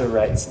also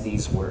writes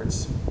these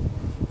words.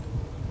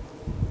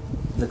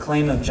 The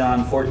claim of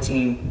John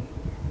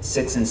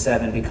 14:6 and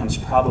 7 becomes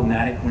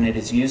problematic when it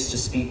is used to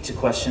speak to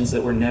questions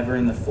that were never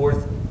in the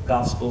fourth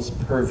gospel's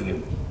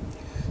purview.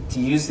 To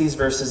use these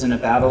verses in a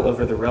battle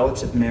over the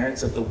relative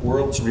merits of the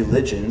world's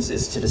religions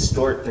is to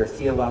distort their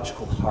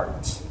theological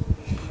heart.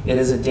 It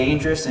is a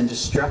dangerous and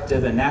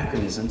destructive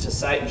anachronism to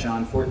cite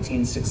John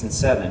 14:6 and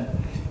 7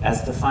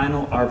 as the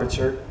final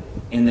arbiter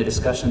in the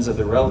discussions of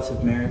the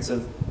relative merits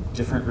of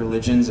different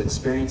religions'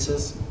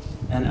 experiences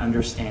and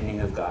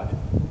understanding of God.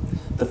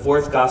 The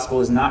fourth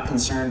gospel is not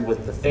concerned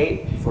with the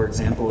fate, for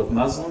example, of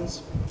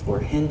Muslims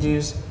or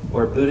Hindus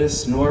or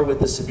Buddhists, nor with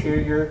the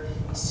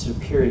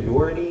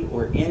superiority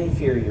or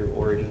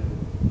inferiority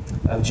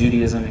of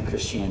Judaism and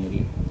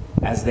Christianity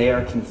as they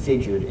are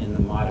configured in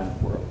the modern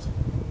world.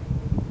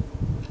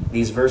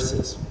 These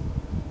verses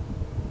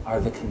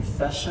are the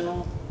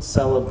confessional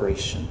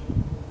celebration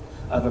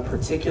of a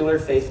particular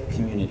faith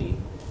community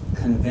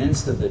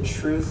convinced of the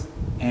truth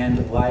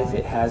and life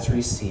it has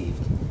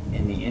received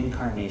in the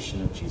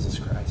incarnation of Jesus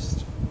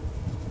Christ.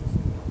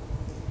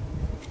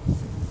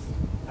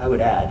 I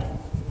would add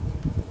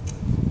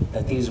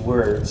that these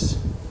words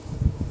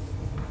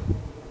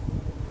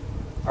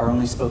are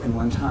only spoken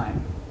one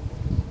time.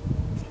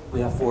 We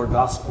have 4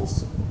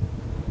 Gospels,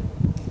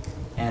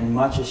 and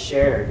much is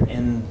shared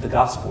in the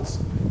Gospels.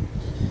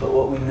 But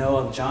what we know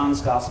of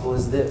John's Gospel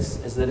is this,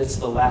 is that it's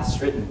the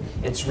last written.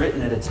 It's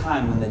written at a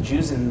time when the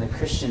Jews and the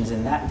Christians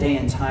in that day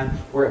and time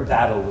were at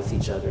battle with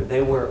each other.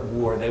 They were at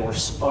war, they were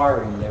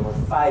sparring, they were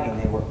fighting,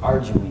 they were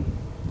arguing,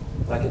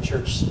 like a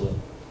church split.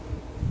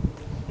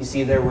 You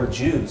see, there were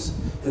Jews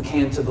who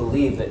came to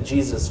believe that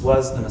Jesus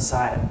was the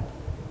Messiah.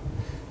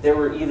 There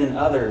were even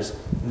others,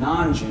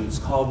 non-Jews,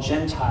 called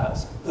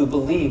Gentiles, who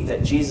believed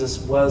that Jesus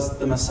was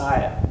the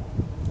Messiah.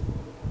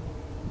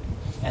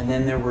 And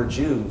then there were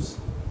Jews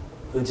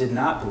who did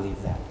not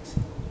believe that.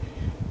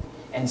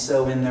 And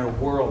so in their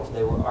world,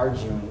 they were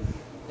arguing.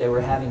 They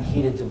were having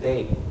heated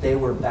debate. They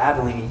were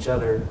battling each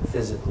other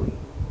physically.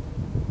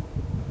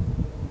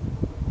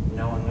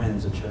 No one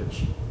wins a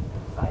church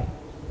fight.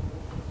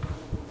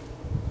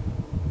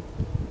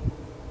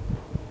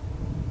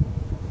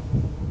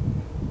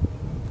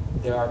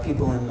 There are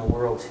people in the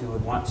world who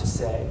would want to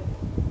say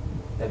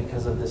that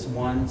because of this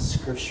one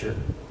scripture,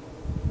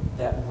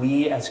 that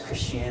we as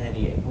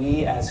Christianity,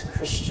 we as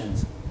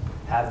Christians,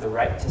 have the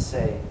right to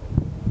say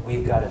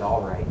we've got it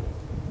all right,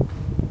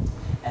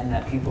 and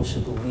that people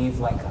should believe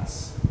like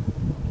us.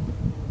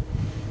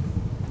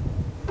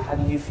 How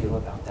do you feel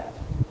about that?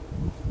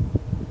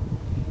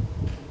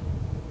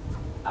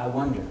 I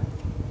wonder.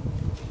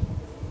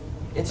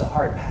 It's a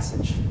hard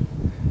passage.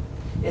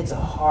 It's a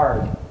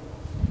hard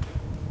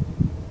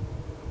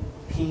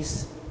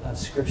piece of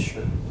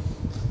Scripture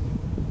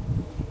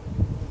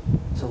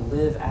to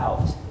live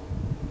out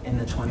in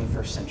the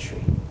 21st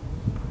century.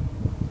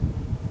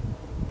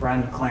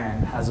 Brian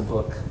McLaren has a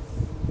book.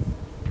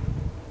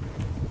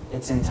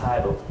 It's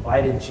entitled,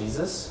 Why Did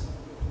Jesus,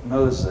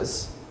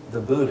 Moses, the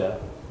Buddha,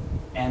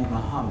 and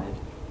Muhammad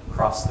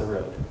Cross the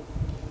Road?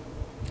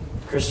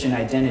 Christian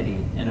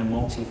Identity in a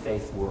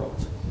Multi-Faith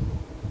World.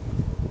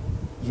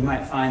 You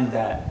might find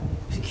that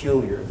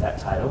peculiar, that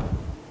title.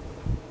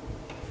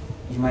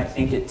 You might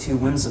think it too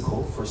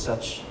whimsical for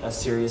such a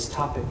serious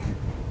topic.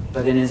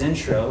 But in his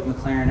intro,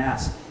 McLaren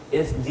asks,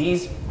 if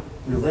these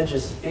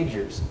religious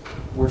figures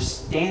were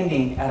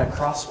standing at a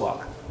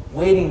crosswalk,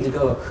 waiting to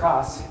go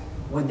across,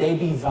 would they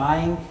be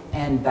vying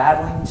and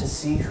battling to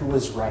see who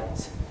was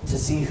right, to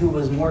see who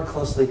was more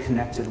closely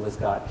connected with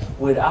God?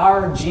 Would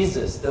our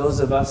Jesus, those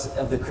of us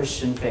of the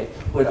Christian faith,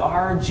 would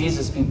our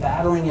Jesus be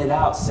battling it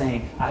out,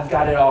 saying, I've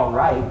got it all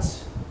right,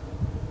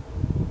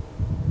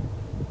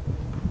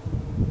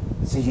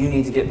 so you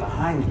need to get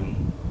behind me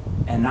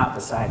and not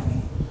beside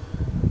me?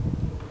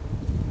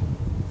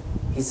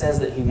 He says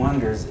that he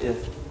wonders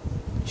if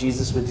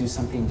Jesus would do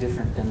something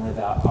different than live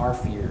out our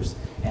fears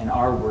and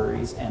our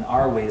worries and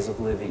our ways of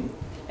living.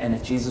 And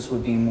if Jesus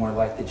would be more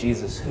like the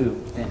Jesus who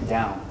bent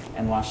down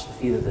and washed the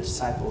feet of the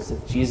disciples,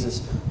 if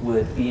Jesus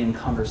would be in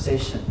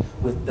conversation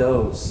with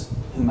those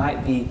who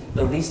might be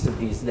the least of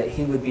these, that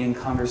he would be in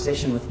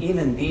conversation with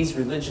even these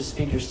religious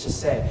figures to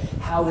say,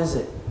 how is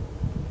it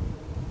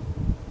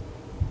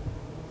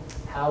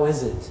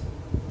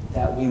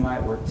that we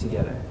might work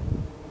together?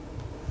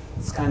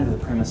 It's kind of the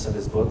premise of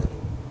his book.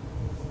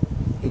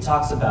 He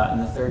talks about in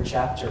the 3rd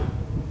chapter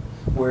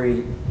where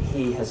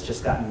he has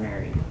just gotten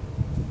married.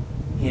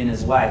 He and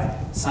his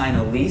wife sign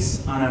a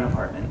lease on an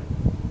apartment,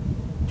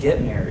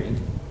 get married,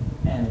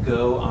 and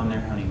go on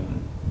their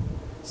honeymoon.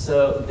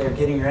 So they're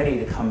getting ready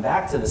to come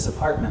back to this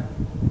apartment.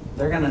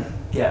 They're going to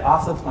get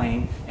off the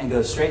plane and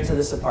go straight to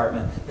this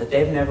apartment that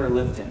they've never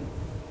lived in,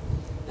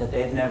 that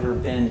they've never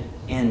been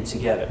in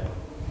together.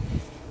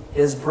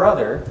 His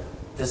brother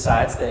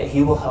decides that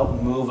he will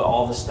help move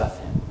all the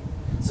stuff in.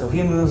 So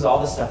he moves all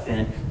the stuff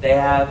in. They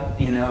have,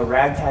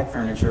 ragtag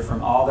furniture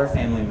from all their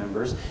family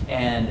members.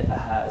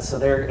 And so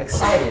they're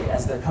excited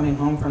as they're coming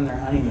home from their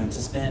honeymoon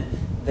to spend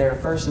their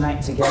first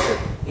night together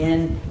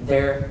in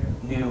their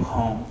new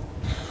home.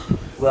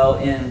 Well,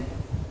 in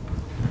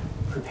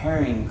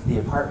preparing the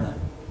apartment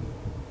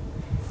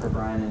for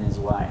Brian and his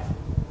wife,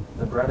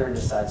 the brother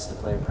decides to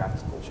play a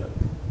practical joke.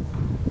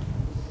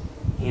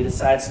 He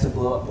decides to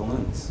blow up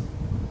balloons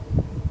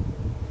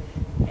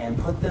and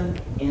put them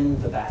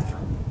in the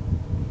bathroom.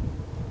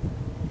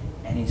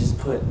 And he just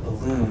put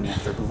balloon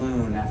after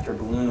balloon after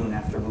balloon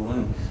after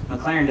balloon.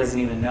 McLaren doesn't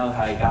even know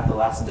how he got the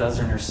last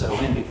dozen or so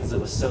in because it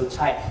was so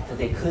tight that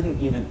they couldn't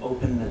even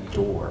open the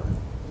door.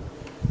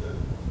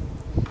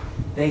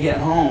 They get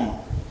home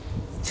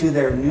to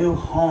their new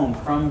home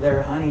from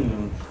their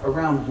honeymoon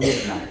around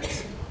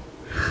midnight.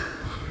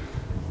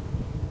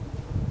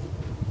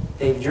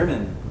 They've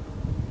driven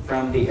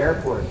from the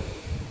airport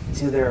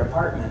to their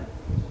apartment,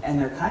 and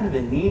they're kind of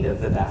in need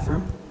of the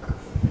bathroom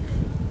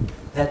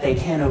that they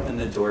can't open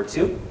the door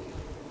to.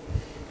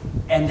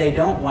 And they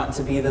don't want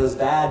to be those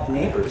bad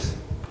neighbors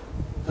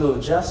who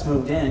have just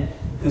moved in,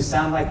 who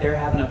sound like they're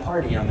having a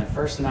party on their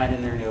first night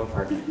in their new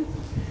apartment.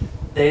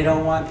 They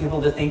don't want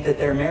people to think that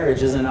their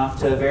marriage isn't off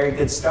to a very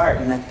good start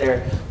and that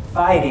they're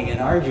fighting and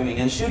arguing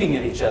and shooting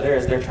at each other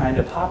as they're trying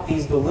to pop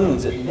these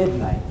balloons at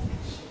midnight.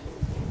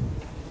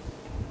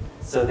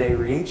 So they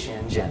reach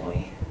in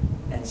gently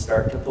and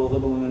start to pull the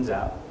balloons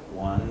out,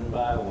 one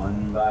by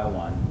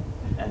one,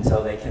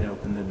 until they can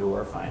open the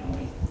door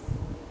finally.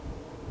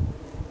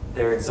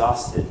 They're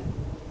exhausted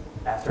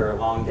after a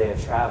long day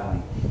of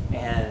traveling,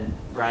 and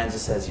Brian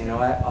just says, you know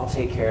what, I'll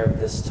take care of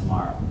this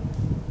tomorrow.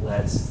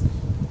 Let's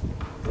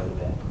go to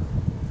bed.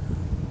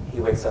 He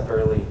wakes up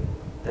early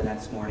the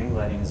next morning,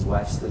 letting his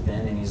wife sleep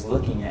in, and he's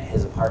looking at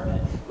his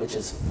apartment, which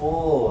is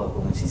full of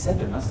balloons. He said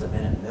there must have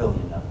been 1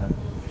 million of them.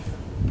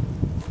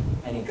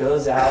 And he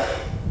goes out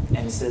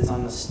and sits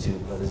on the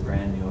stoop of his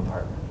brand new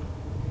apartment.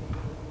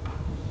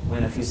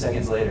 When a few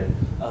seconds later,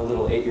 a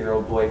little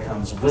 8-year-old boy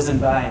comes whizzing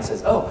by and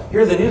says, oh,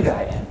 you're the new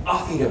guy, and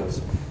off he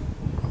goes.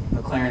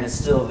 McLaren is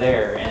still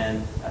there,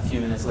 and a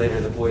few minutes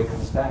later, the boy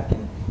comes back,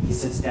 and he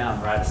sits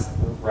down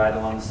right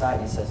along the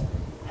side, and he says,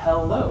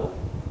 hello,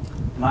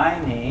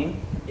 my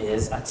name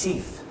is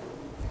Atif,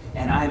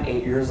 and I'm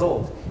 8 years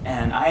old,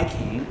 and I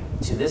came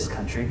to this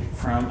country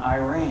from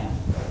Iran,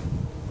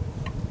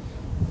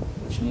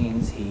 which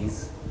means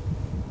he's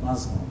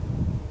Muslim.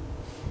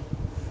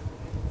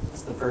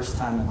 It's the first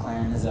time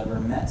McLaren has ever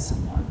met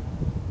someone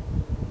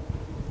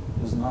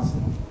who's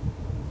Muslim.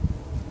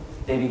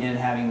 They begin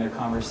having their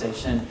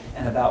conversation,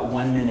 and about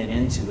 1 minute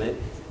into it,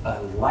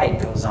 a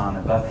light goes on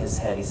above his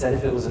head. He said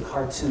if it was a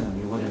cartoon,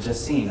 you would have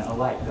just seen a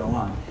light go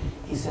on.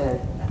 He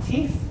said,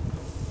 Atif,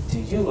 do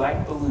you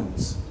like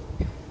balloons?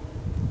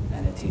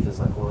 And Atif is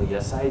like, well,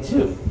 yes, I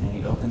do. And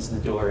he opens the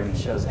door and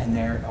he shows, and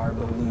there are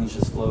balloons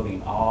just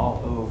floating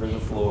all over the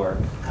floor,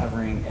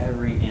 covering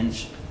every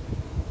inch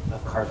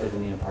of carpet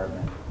in the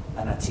apartment.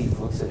 And Atif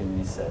looks at him and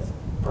he says,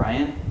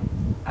 Brian,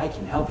 I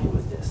can help you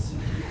with this.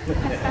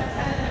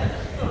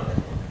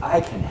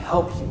 I can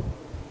help you.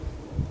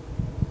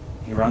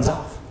 He runs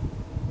off.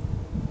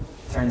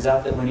 Turns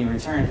out that when he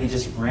returned, he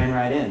just ran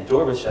right in.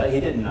 Door was shut. He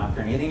didn't knock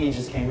or anything. He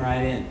just came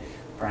right in.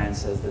 Brian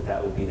says that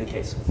that would be the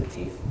case with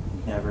Atif.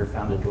 Never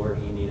found a door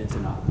he needed to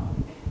knock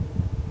on.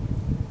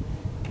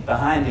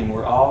 Behind him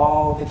were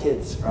all the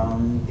kids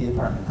from the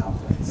apartment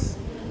complex.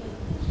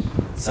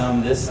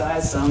 Some this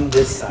size, some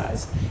this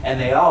size. And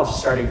they all just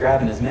started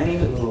grabbing as many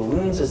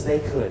balloons as they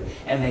could.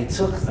 And they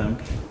took them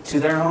to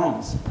their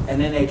homes. And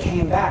then they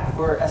came back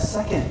for a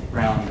second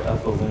round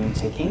of balloon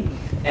taking.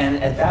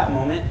 And at that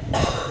moment,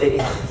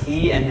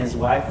 he and his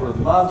wife were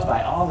loved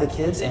by all the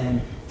kids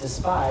and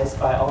despised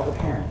by all the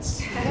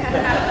parents.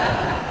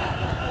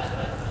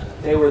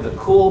 They were the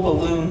cool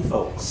balloon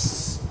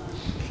folks.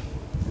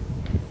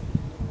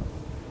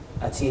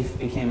 Atif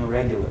became a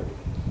regular,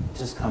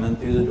 just coming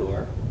through the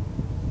door.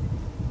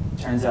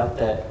 Turns out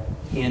that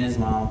he and his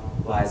mom,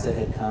 Liza,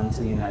 had come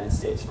to the United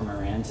States from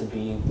Iran to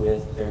be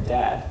with their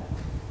dad,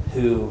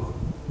 who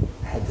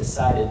had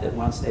decided that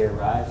once they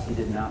arrived, he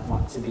did not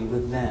want to be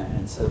with them,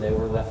 and so they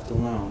were left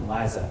alone.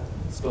 Liza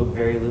spoke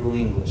very little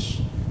English.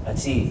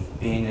 Atif,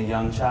 being a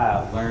young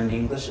child, learned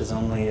English as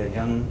only a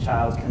young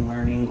child can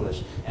learn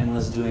English, and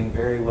was doing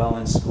very well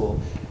in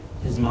school.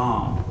 His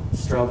mom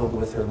struggled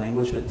with her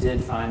language, but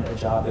did find a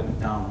job at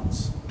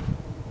McDonald's.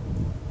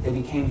 They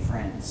became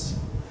friends.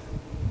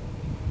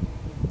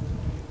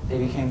 They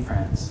became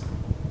friends.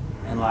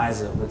 And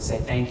Liza would say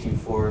thank you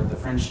for the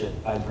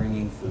friendship by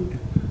bringing food,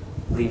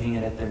 leaving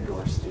it at their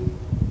doorstep.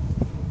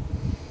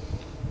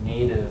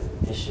 Native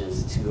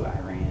dishes to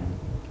Iran.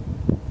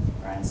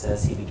 Brian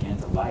says he began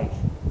to like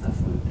the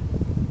food.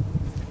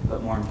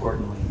 But more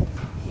importantly,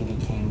 he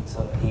came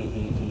to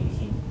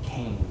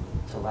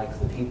like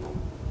the people.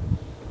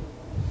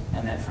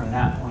 And that from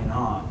that point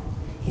on,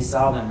 he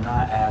saw them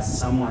not as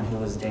someone who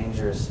was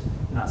dangerous,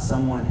 not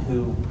someone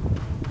who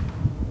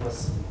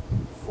was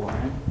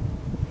foreign,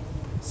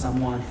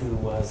 someone who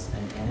was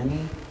an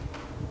enemy,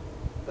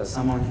 but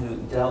someone who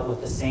dealt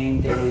with the same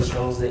daily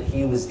struggles that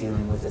he was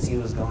dealing with as he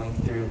was going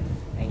through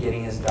and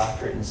getting his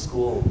doctorate in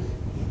school.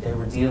 They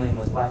were dealing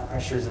with life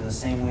pressures in the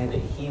same way that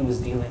he was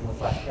dealing with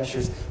life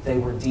pressures. They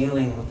were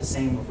dealing with the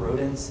same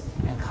rodents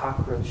and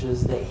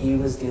cockroaches that he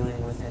was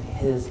dealing with in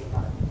his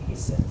apartment, he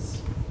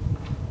says.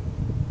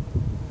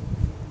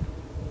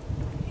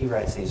 He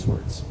writes these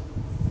words.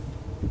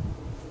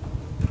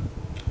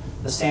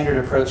 The standard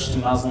approach to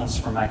Muslims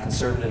from my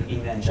conservative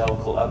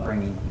evangelical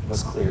upbringing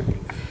was clear.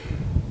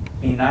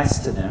 Be nice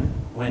to them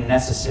when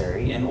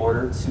necessary in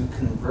order to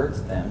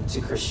convert them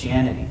to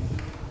Christianity.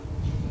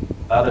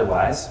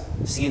 Otherwise,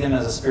 see them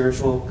as a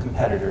spiritual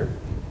competitor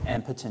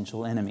and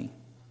potential enemy.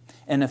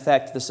 In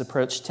effect, this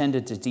approach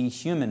tended to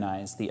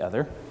dehumanize the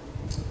other,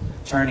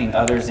 turning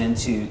others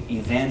into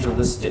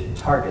evangelistic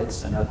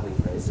targets, an ugly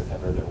phrase if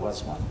ever there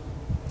was one,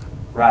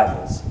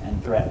 rivals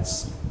and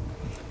threats.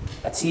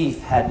 Atif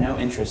had no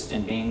interest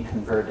in being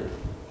converted,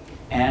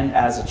 and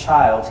as a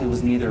child, he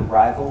was neither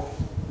rival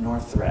nor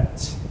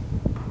threat.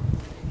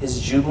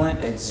 His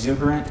jubilant,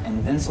 exuberant,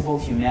 invincible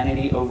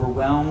humanity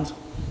overwhelmed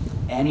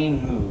any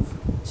move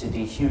to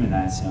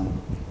dehumanize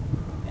him,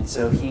 and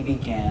so he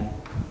began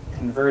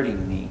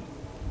converting me,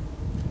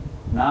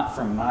 not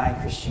from my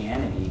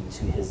Christianity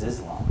to his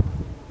Islam,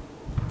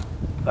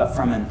 but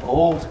from an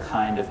old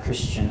kind of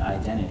Christian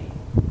identity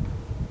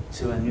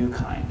to a new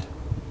kind.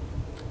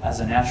 As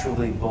a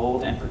naturally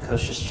bold and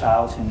precocious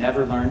child who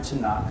never learned to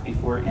knock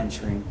before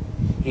entering,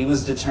 he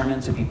was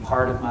determined to be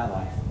part of my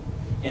life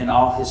in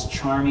all his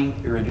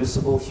charming,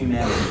 irreducible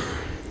humanity,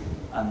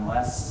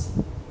 unless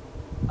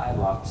I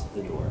locked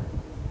the door.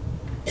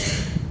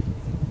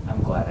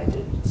 I'm glad I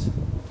didn't.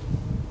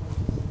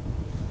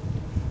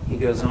 He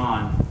goes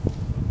on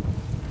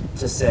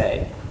to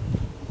say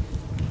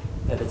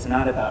that it's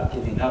not about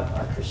giving up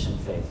our Christian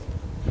faith,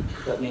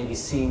 but maybe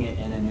seeing it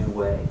in a new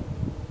way.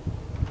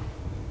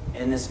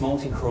 In this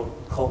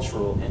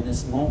multicultural, in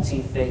this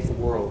multi-faith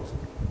world,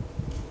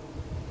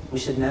 we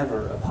should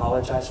never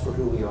apologize for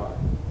who we are.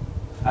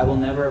 I will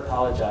never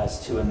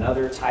apologize to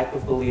another type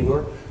of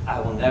believer.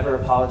 I will never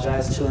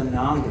apologize to a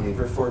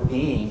non-believer for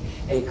being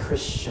a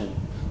Christian,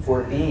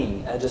 for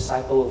being a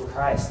disciple of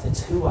Christ.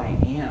 It's who I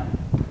am.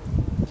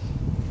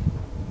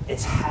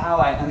 It's how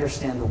I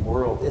understand the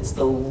world. It's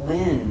the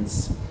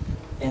lens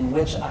in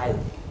which I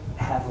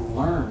have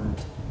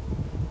learned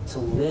to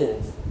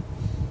live.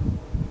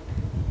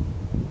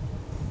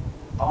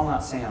 I'll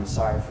not say I'm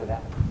sorry for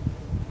that.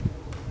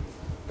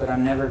 But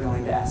I'm never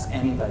going to ask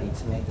anybody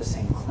to make the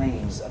same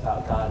claims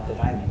about God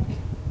that I make.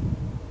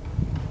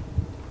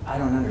 I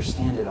don't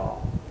understand it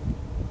all.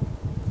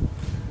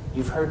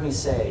 You've heard me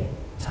say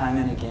time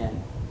and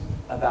again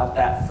about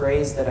that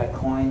phrase that I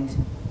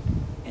coined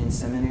in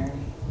seminary,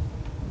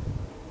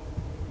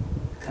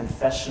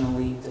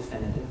 confessionally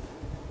definitive.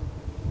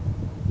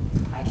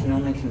 I can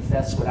only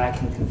confess what I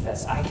can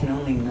confess. I can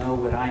only know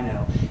what I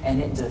know.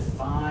 And it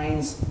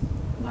defines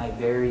my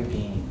very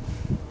being.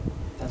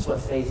 That's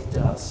what faith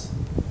does.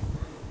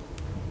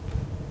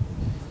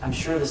 I'm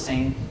sure the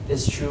same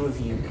is true of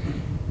you.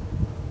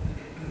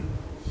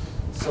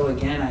 So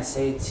again, I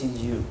say to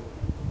you,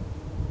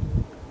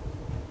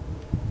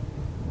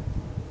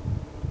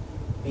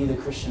 be the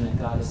Christian that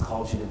God has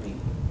called you to be.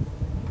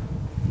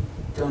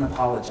 Don't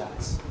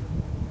apologize.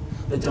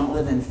 But don't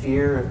live in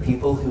fear of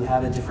people who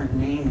have a different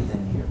name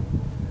than you.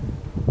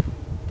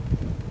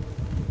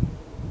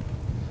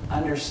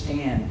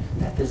 Understand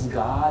that this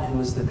God,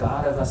 who is the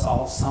God of us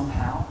all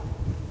somehow,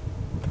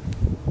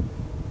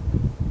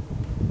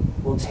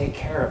 will take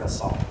care of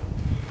us all.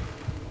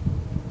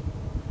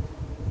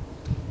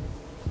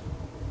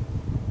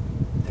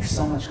 There's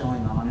so much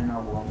going on in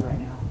our world right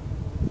now.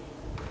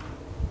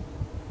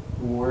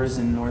 Wars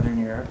in Northern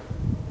Europe,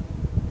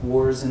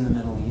 wars in the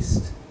Middle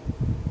East.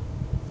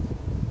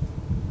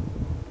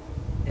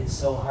 It's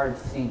so hard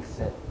to think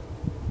that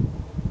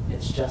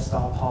it's just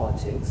all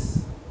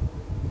politics.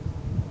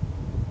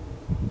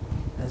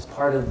 That's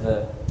part of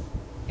the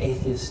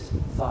atheist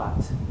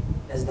thought,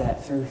 is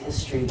that through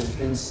history there's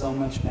been so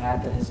much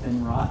bad that has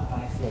been wrought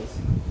by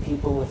faith.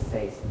 People with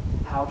faith.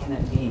 How can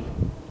it be?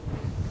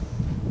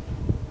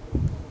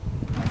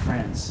 My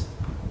friends,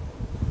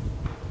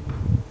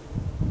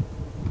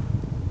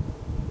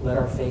 let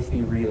our faith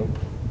be real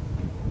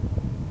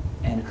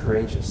and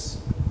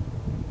courageous.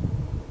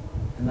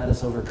 And let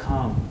us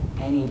overcome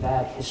any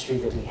bad history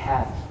that we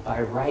have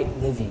by right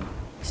living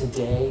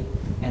today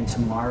and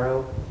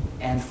tomorrow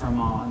and from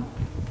on.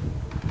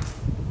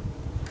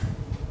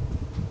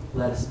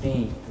 Let us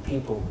be the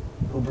people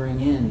who bring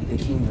in the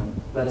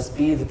kingdom. Let us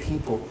be the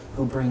people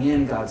who bring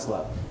in God's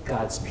love,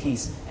 God's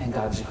peace, and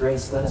God's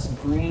grace. Let us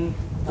bring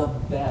the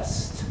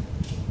best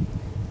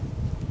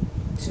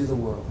to the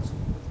world.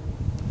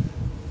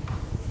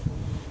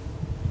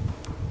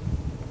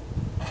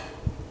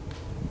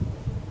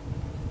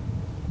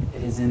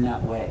 It is in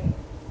that way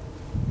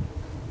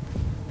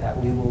that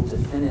we will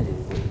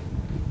definitively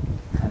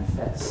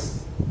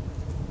confess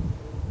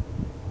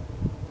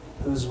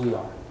whose we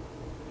are.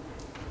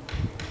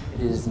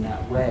 It is in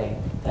that way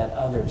that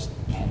others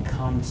can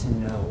come to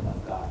know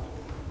of God.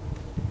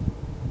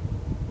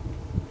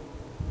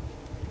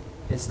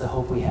 It's the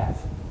hope we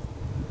have.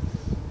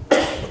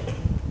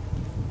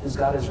 Whose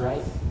God is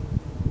right?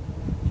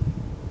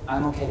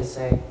 I'm okay to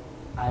say,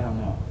 I don't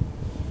know.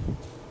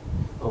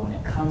 But when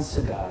it comes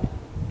to God,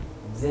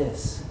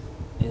 this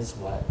is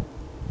what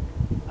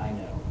I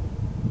know.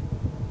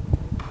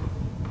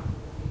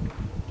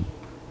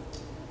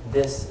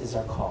 This is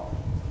our call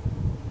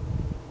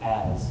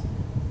as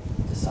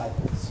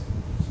disciples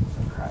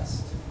of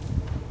Christ.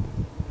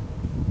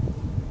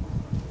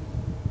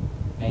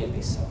 May it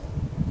be so.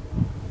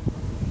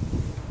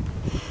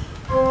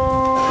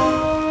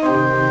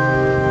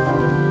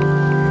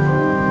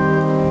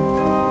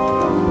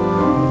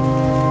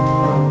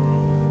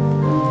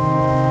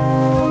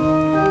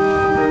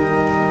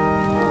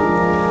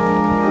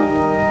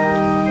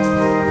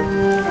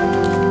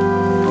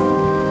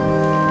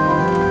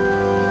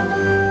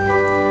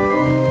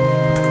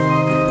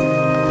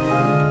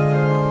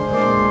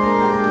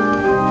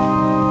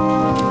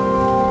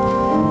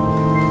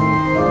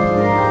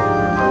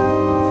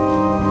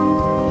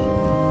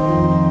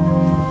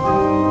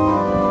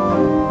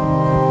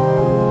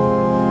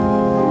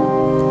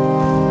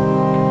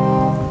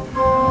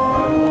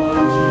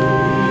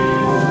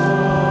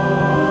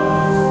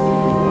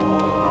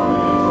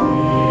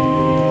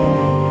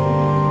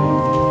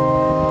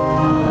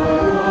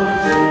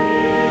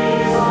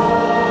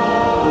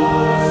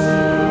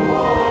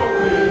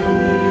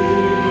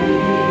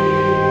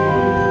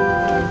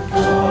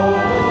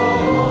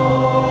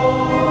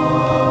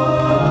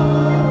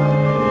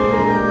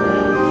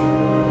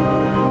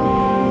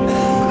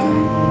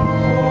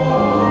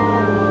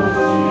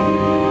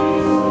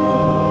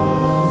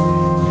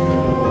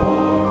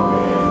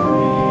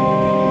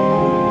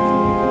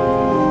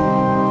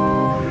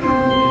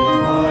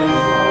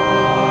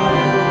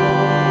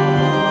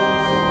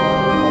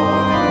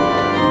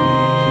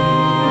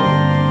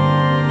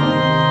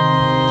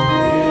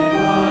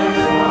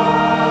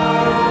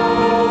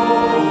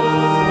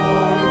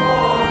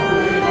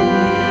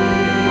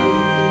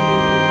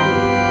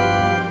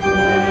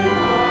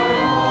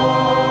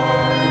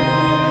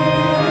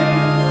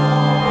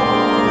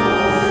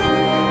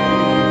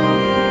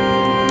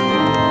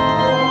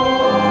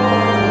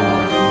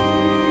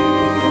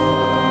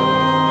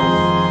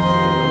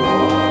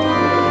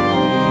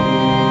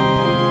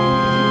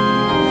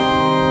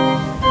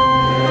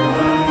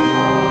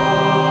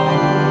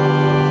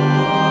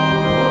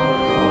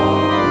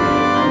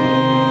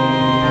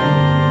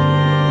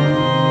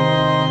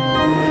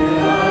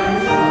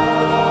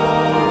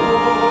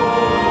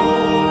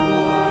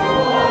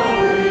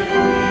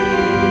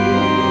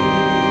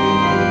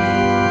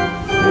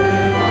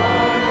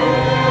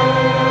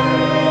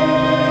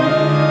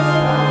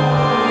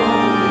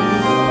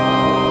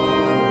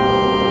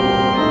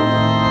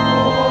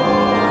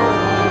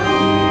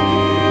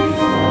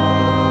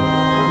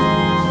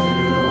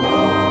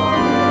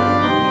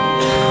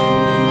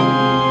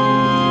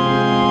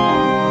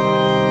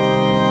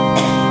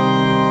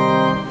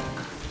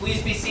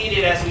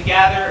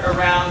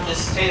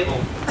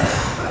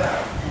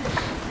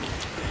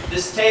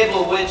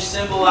 table which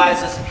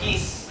symbolizes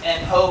peace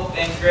and hope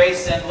and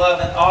grace and love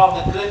and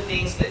all the good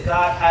things that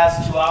God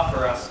has to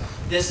offer us.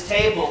 This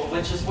table,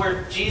 which is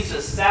where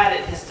Jesus sat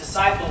at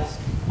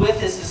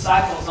with his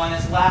disciples on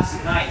his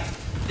last night.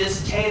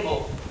 This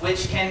table,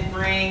 which can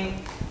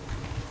bring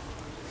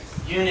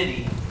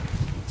unity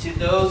to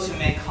those who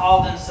may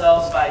call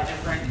themselves by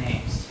different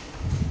names.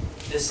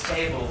 This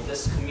table,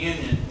 this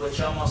communion, which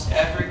almost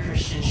every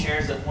Christian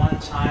shares at one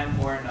time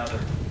or another.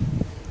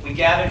 We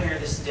gather here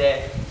this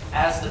day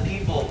as the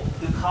people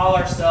who call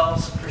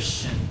ourselves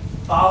Christian,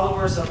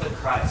 followers of the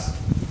Christ.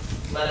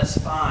 Let us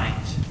find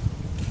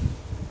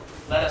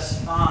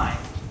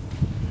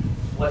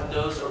what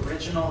those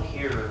original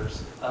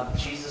hearers of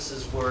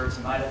Jesus' words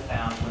might have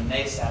found when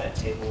they sat at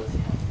table with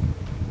him.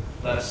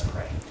 Let us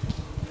pray.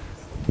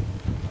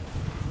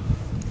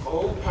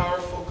 O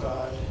powerful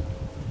God,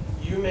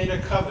 you made a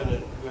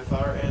covenant with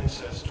our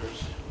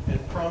ancestors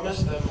and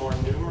promised them more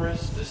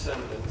numerous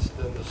descendants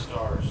than the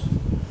stars.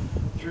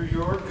 Through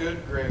your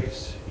good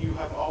grace, you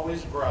have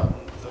always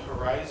broadened the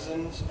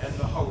horizons and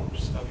the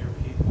hopes of your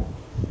people.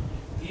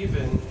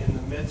 Even in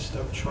the midst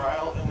of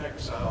trial and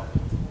exile,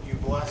 you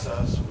bless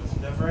us with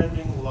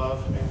never-ending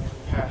love and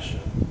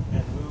compassion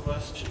and move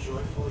us to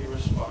joyfully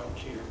respond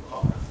to your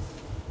call.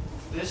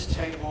 This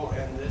table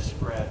and this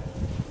bread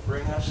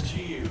bring us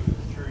to you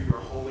through your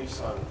Holy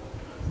Son.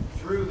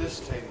 Through this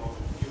table,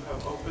 you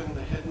have opened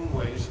the hidden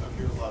ways of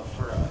your love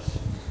for us.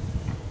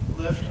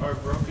 Lift our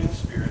broken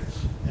spirits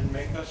and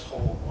make us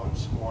whole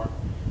once more,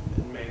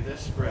 and may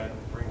this bread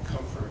bring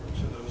comfort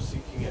to those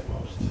seeking it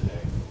most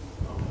today.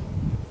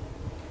 Amen.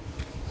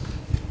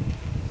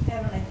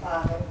 Heavenly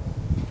Father,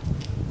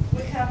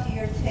 we come to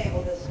your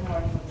table this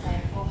morning with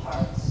thankful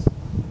hearts.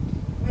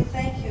 We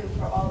thank you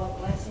for all the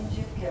blessings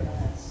you've given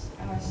us,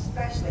 and we're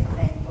especially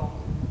thankful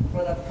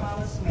for the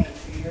promise made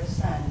through your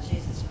Son,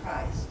 Jesus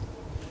Christ,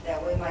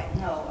 that we might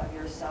know of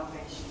your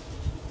salvation.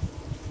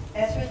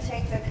 As we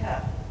take the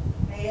cup,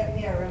 may it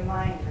be a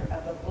reminder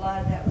of the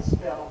blood that was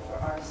spilled for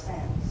our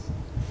sins,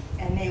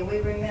 and may we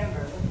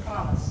remember the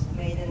promise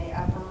made in the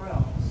upper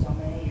room so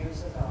many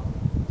years ago.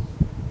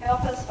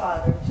 Help us,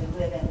 Father, to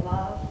live in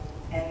love,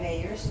 and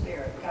may your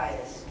Spirit guide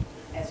us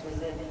as we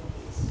live in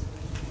peace.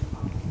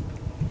 Amen.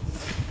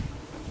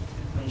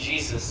 When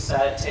Jesus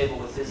sat at table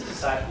with his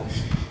disciples,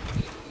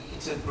 he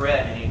took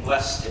bread and he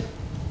blessed it,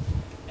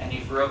 and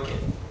he broke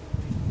it,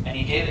 and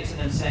he gave it to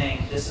them,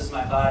 saying, "This is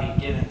my body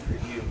given for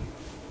you."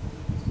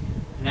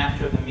 And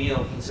after the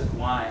meal, he took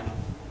wine,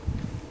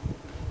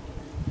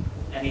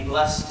 and he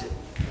blessed it,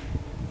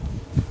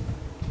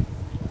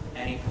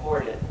 and he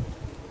poured it.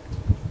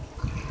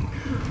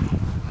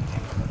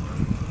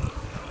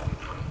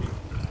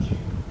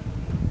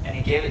 And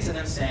he gave it to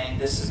them, saying,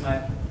 "This is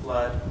my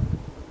blood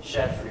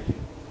shed for you.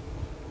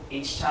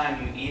 Each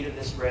time you eat of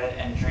this bread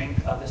and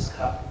drink of this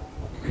cup,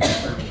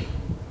 remember me."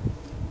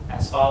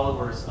 As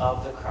followers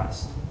of the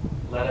Christ,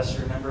 let us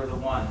remember the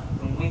one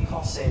whom we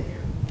call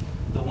Savior,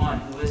 the one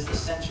who is the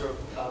center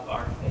of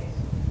our faith.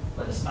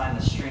 Let us find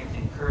the strength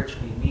and courage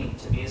we need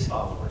to be his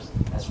followers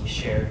as we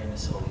share in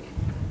this Holy Communion.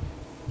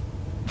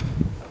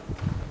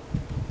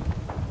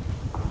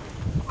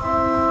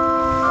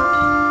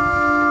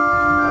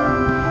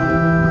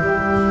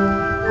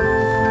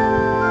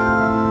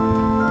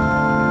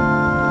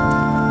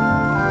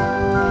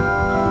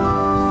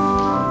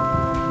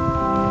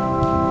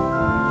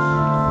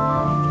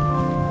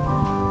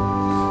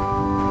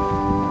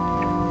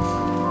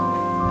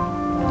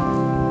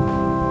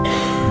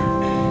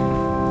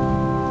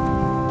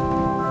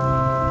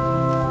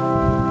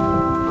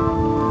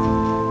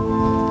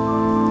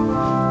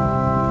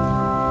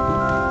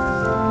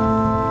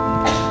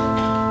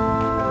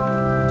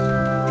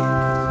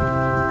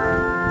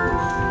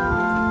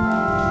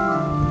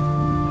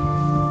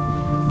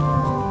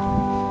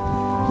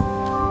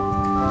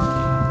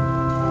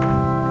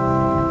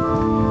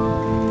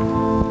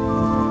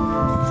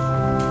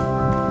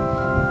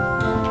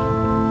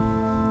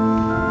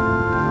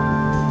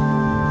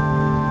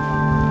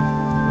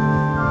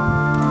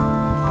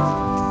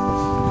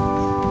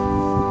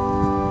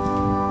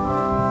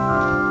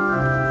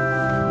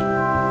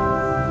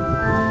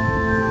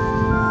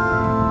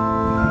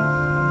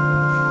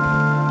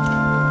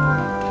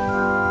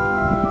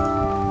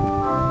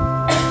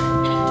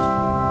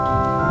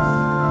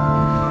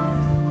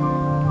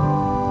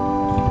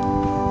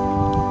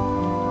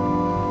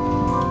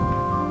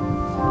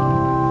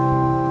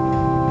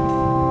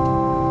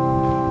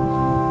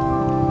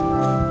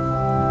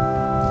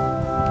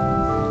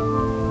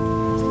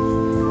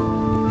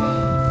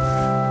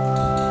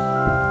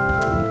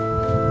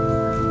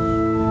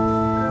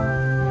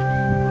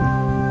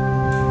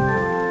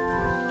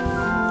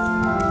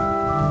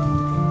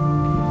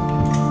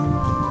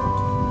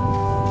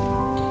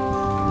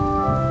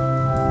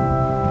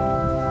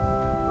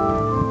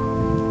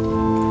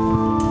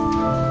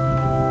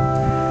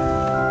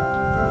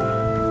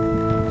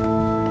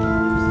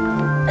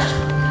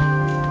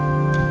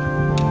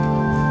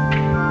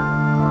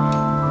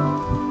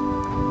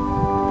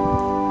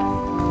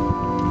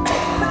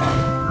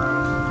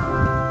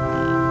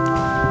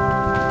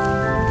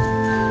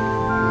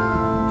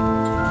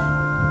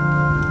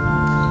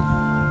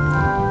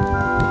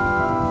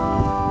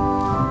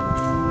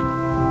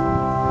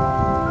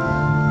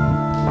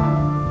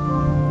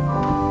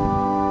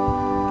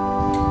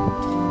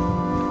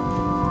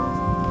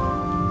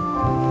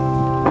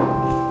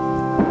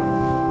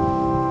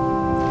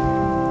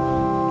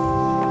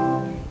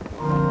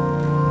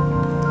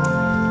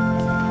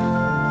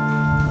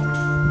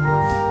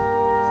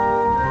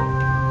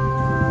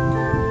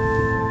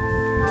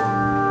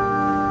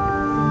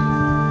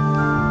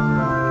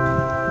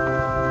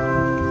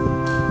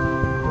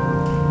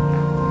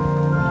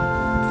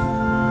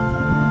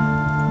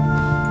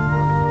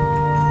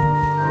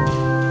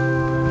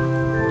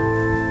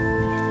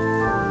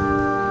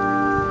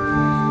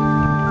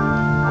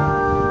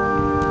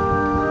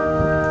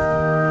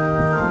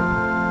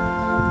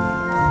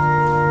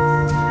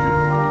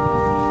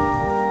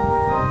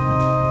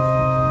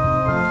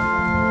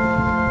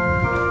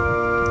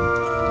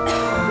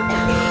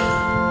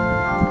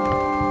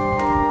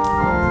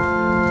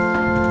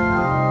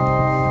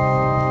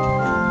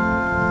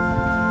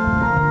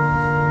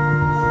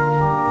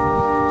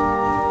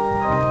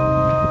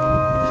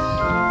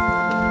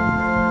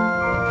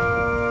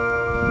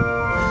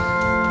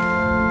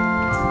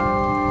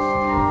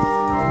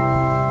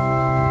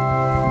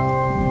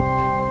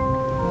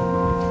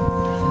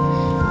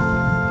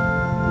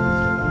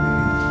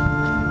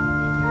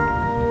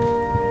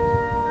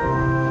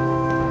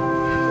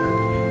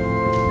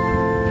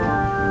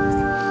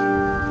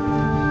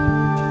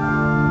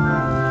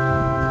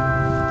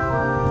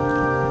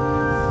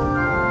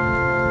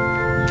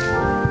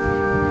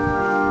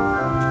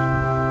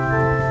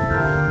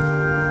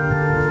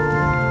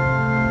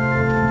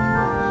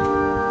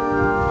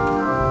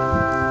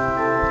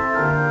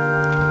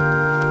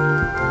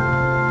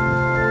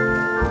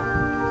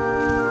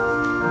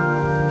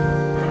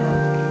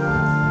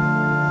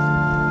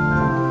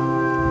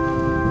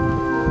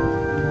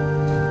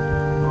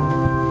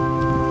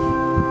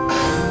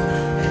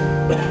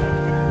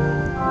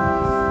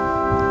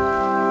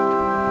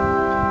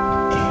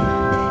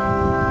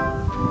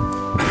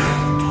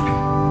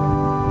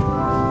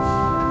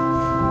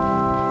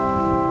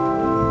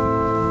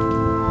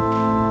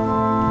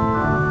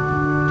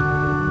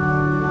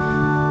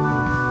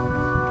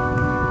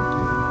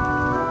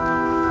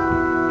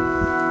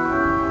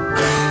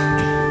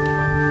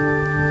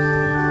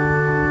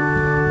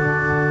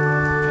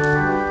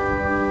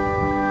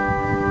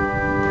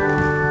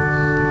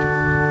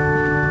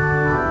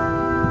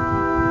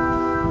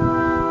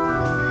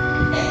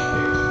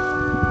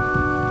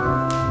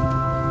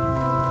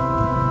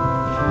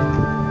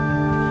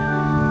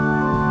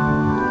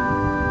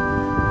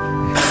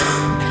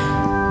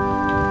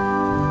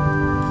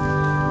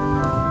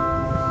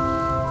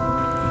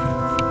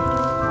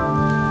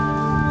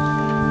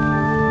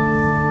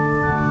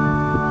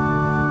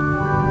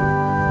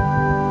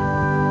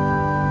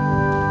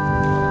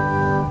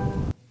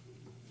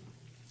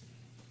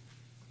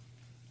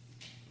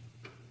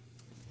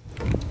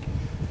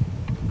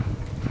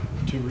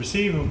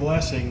 receive a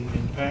blessing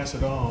and pass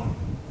it on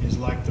is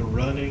like the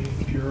running,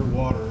 pure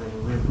water of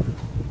a river.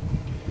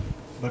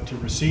 But to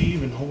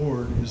receive and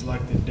hoard is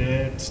like the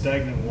dead,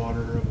 stagnant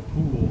water of a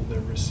pool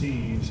that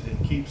receives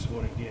and keeps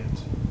what it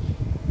gets.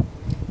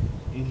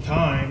 In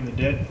time, the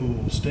dead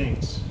pool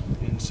stinks,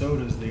 and so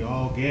does the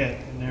all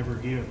get, never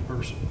give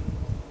person.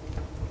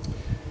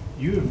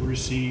 You have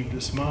received a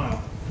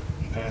smile,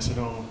 pass it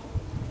on.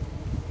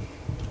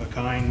 A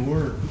kind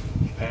word,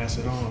 pass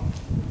it on.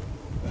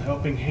 A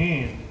helping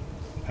hand,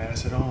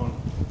 pass it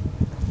on.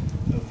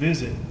 A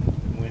visit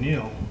when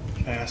ill,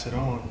 pass it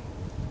on.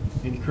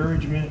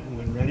 Encouragement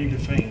when ready to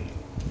faint,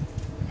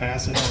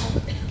 pass it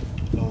on.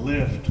 A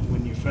lift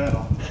when you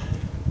fell,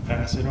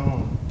 pass it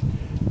on.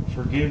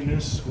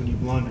 Forgiveness when you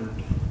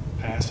blundered,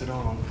 pass it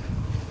on.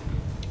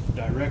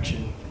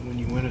 Direction when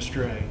you went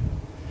astray,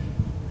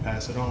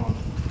 pass it on.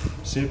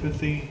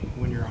 Sympathy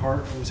when your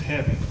heart was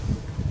heavy,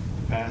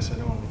 pass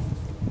it on.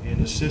 And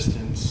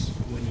assistance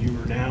when you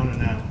were down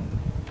and out,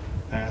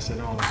 pass it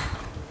on.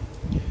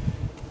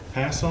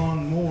 Pass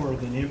on more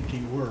than empty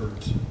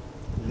words.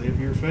 Live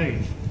your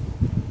faith.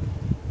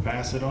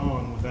 Pass it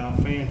on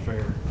without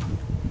fanfare.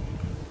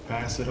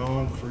 Pass it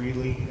on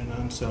freely and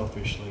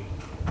unselfishly.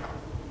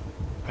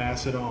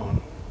 Pass it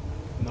on,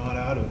 not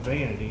out of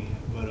vanity,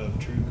 but of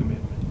true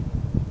commitment.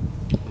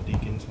 The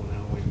deacons will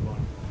now wave on.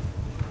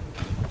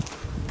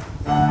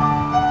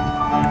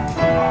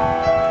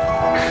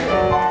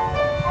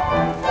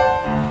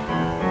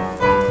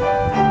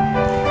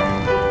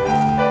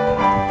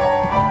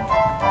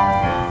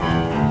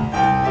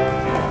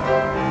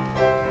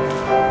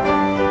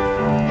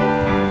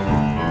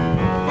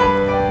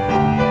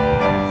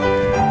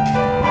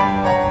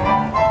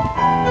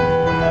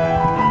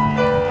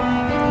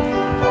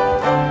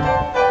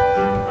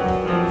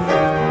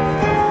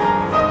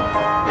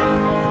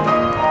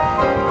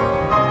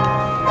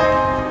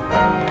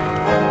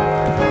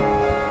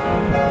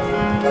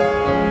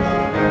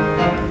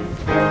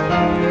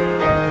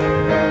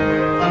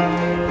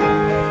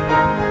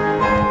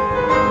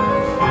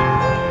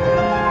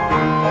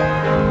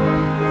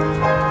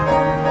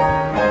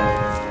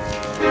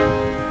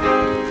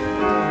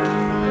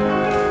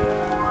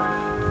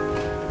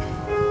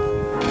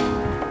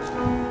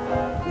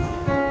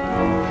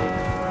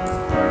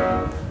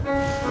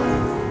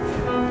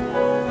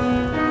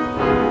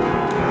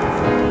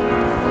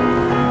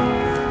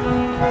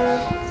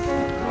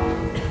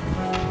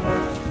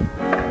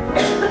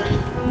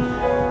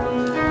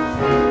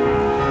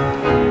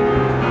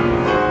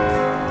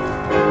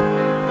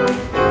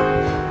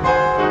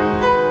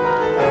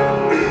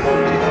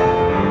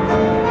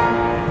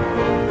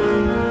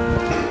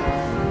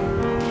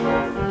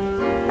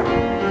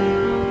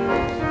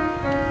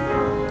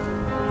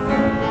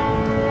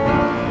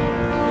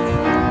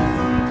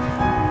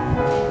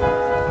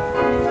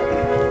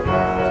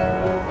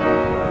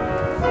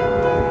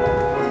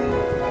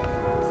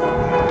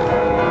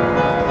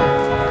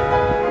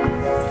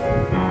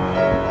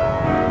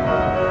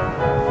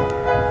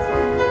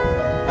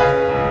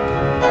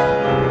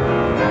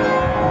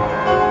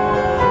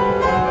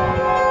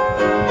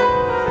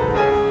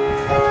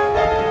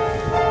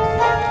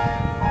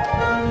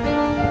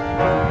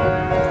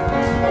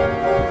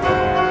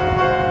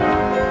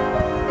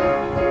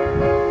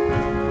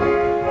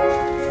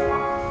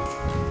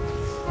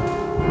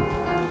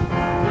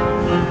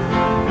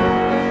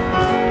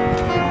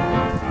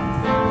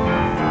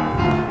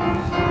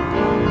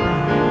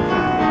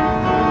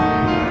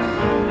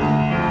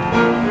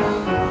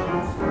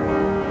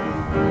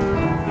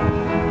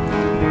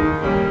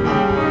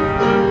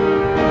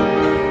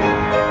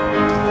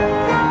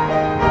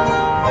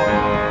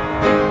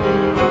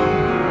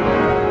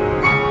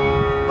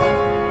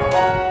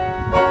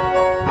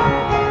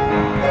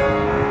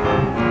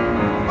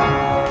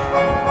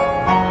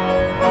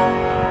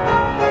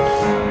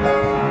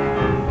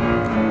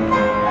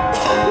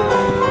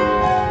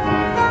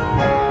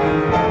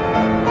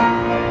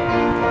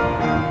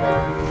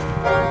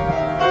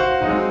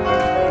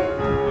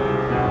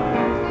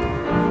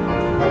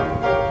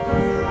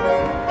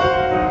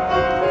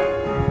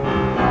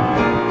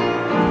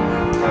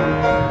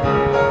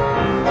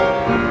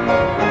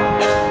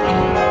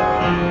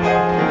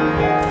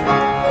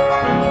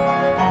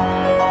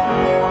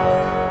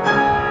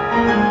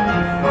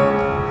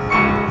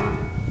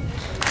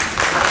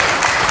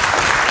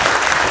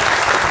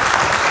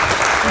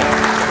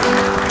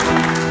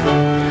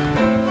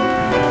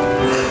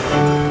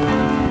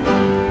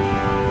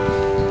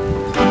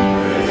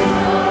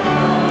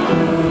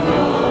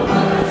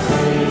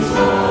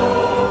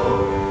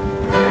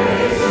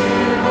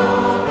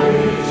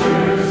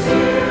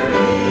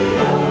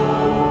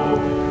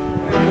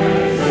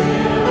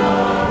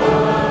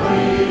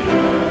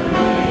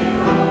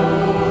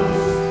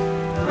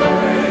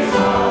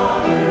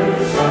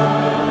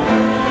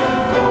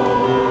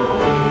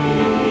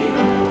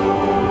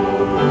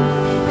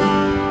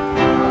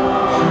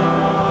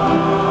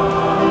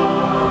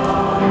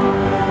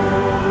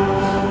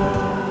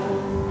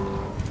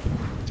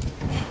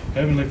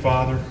 Heavenly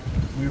Father,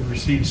 we've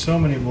received so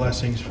many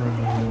blessings from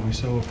you that we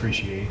so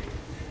appreciate.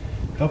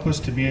 Help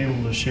us to be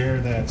able to share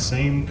that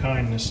same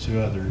kindness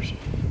to others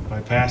by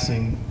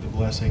passing the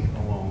blessing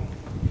along.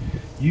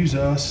 Use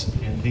us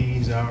in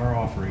these our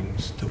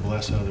offerings to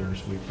bless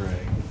others, we pray.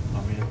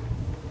 Amen.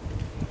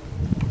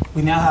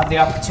 We now have the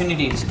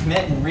opportunity to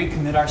commit and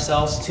recommit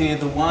ourselves to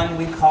the one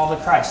we call the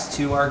Christ,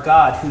 to our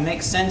God, who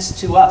makes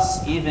sense to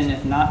us, even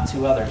if not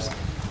to others.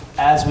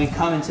 As we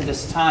come into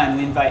this time,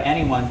 we invite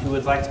anyone who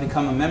would like to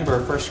become a member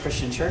of First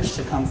Christian Church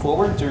to come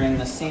forward during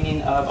the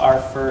singing of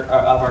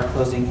our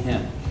closing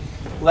hymn.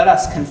 Let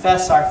us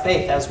confess our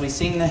faith as we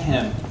sing the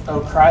hymn, O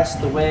Christ,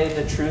 the way,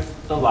 the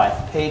truth, the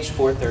life, page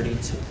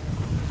 432.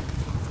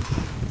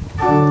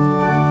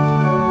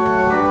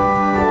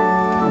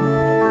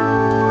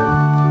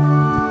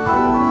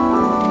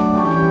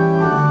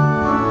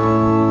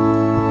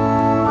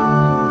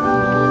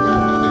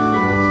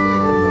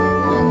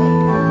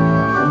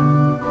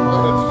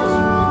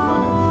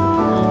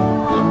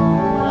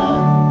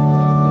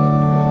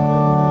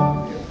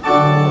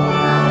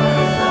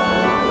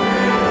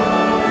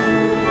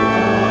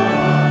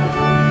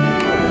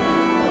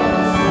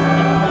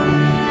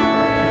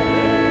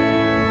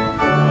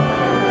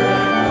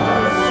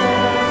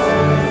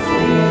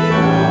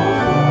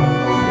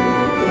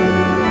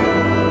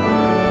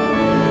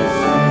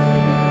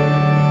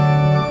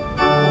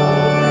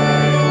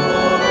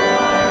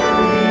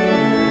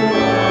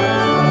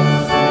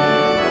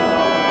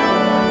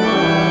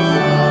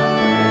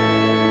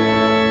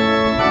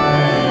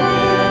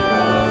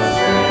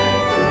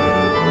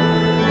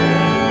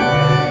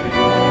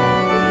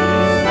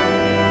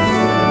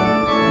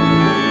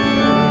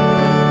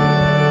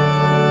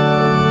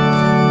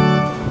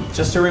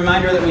 Just a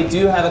reminder that we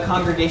do have a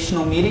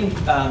congregational meeting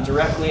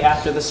directly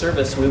after the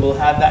service. We will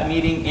have that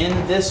meeting in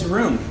this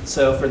room.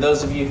 So for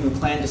those of you who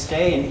plan to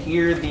stay and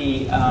hear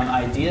the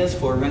ideas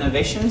for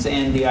renovations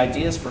and the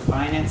ideas for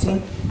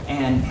financing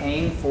and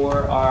paying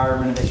for our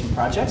renovation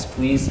projects,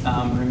 please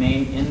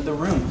remain in the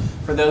room.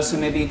 For those who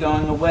may be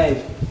going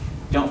away,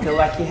 don't feel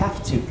like you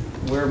have to.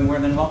 We're more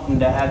than welcome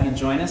to have you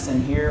join us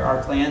and hear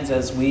our plans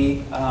as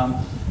we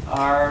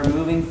are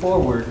moving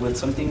forward with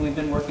something we've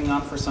been working on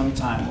for some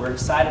time. We're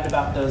excited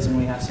about those, and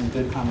we have some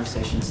good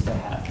conversations to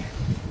have.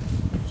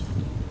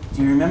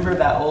 Do you remember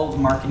that old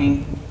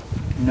marketing,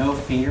 no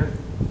fear?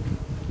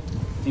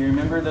 Do you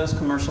remember those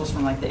commercials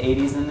from like the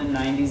 80s and the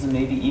 90s and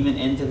maybe even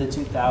into the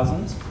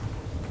 2000s?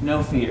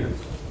 No fear.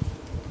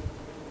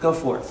 Go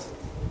forth.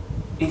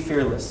 Be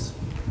fearless.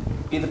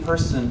 Be the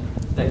person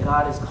that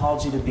God has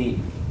called you to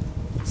be,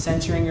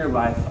 centering your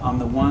life on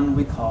the one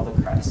we call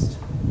the Christ.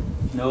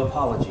 No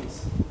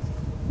apologies.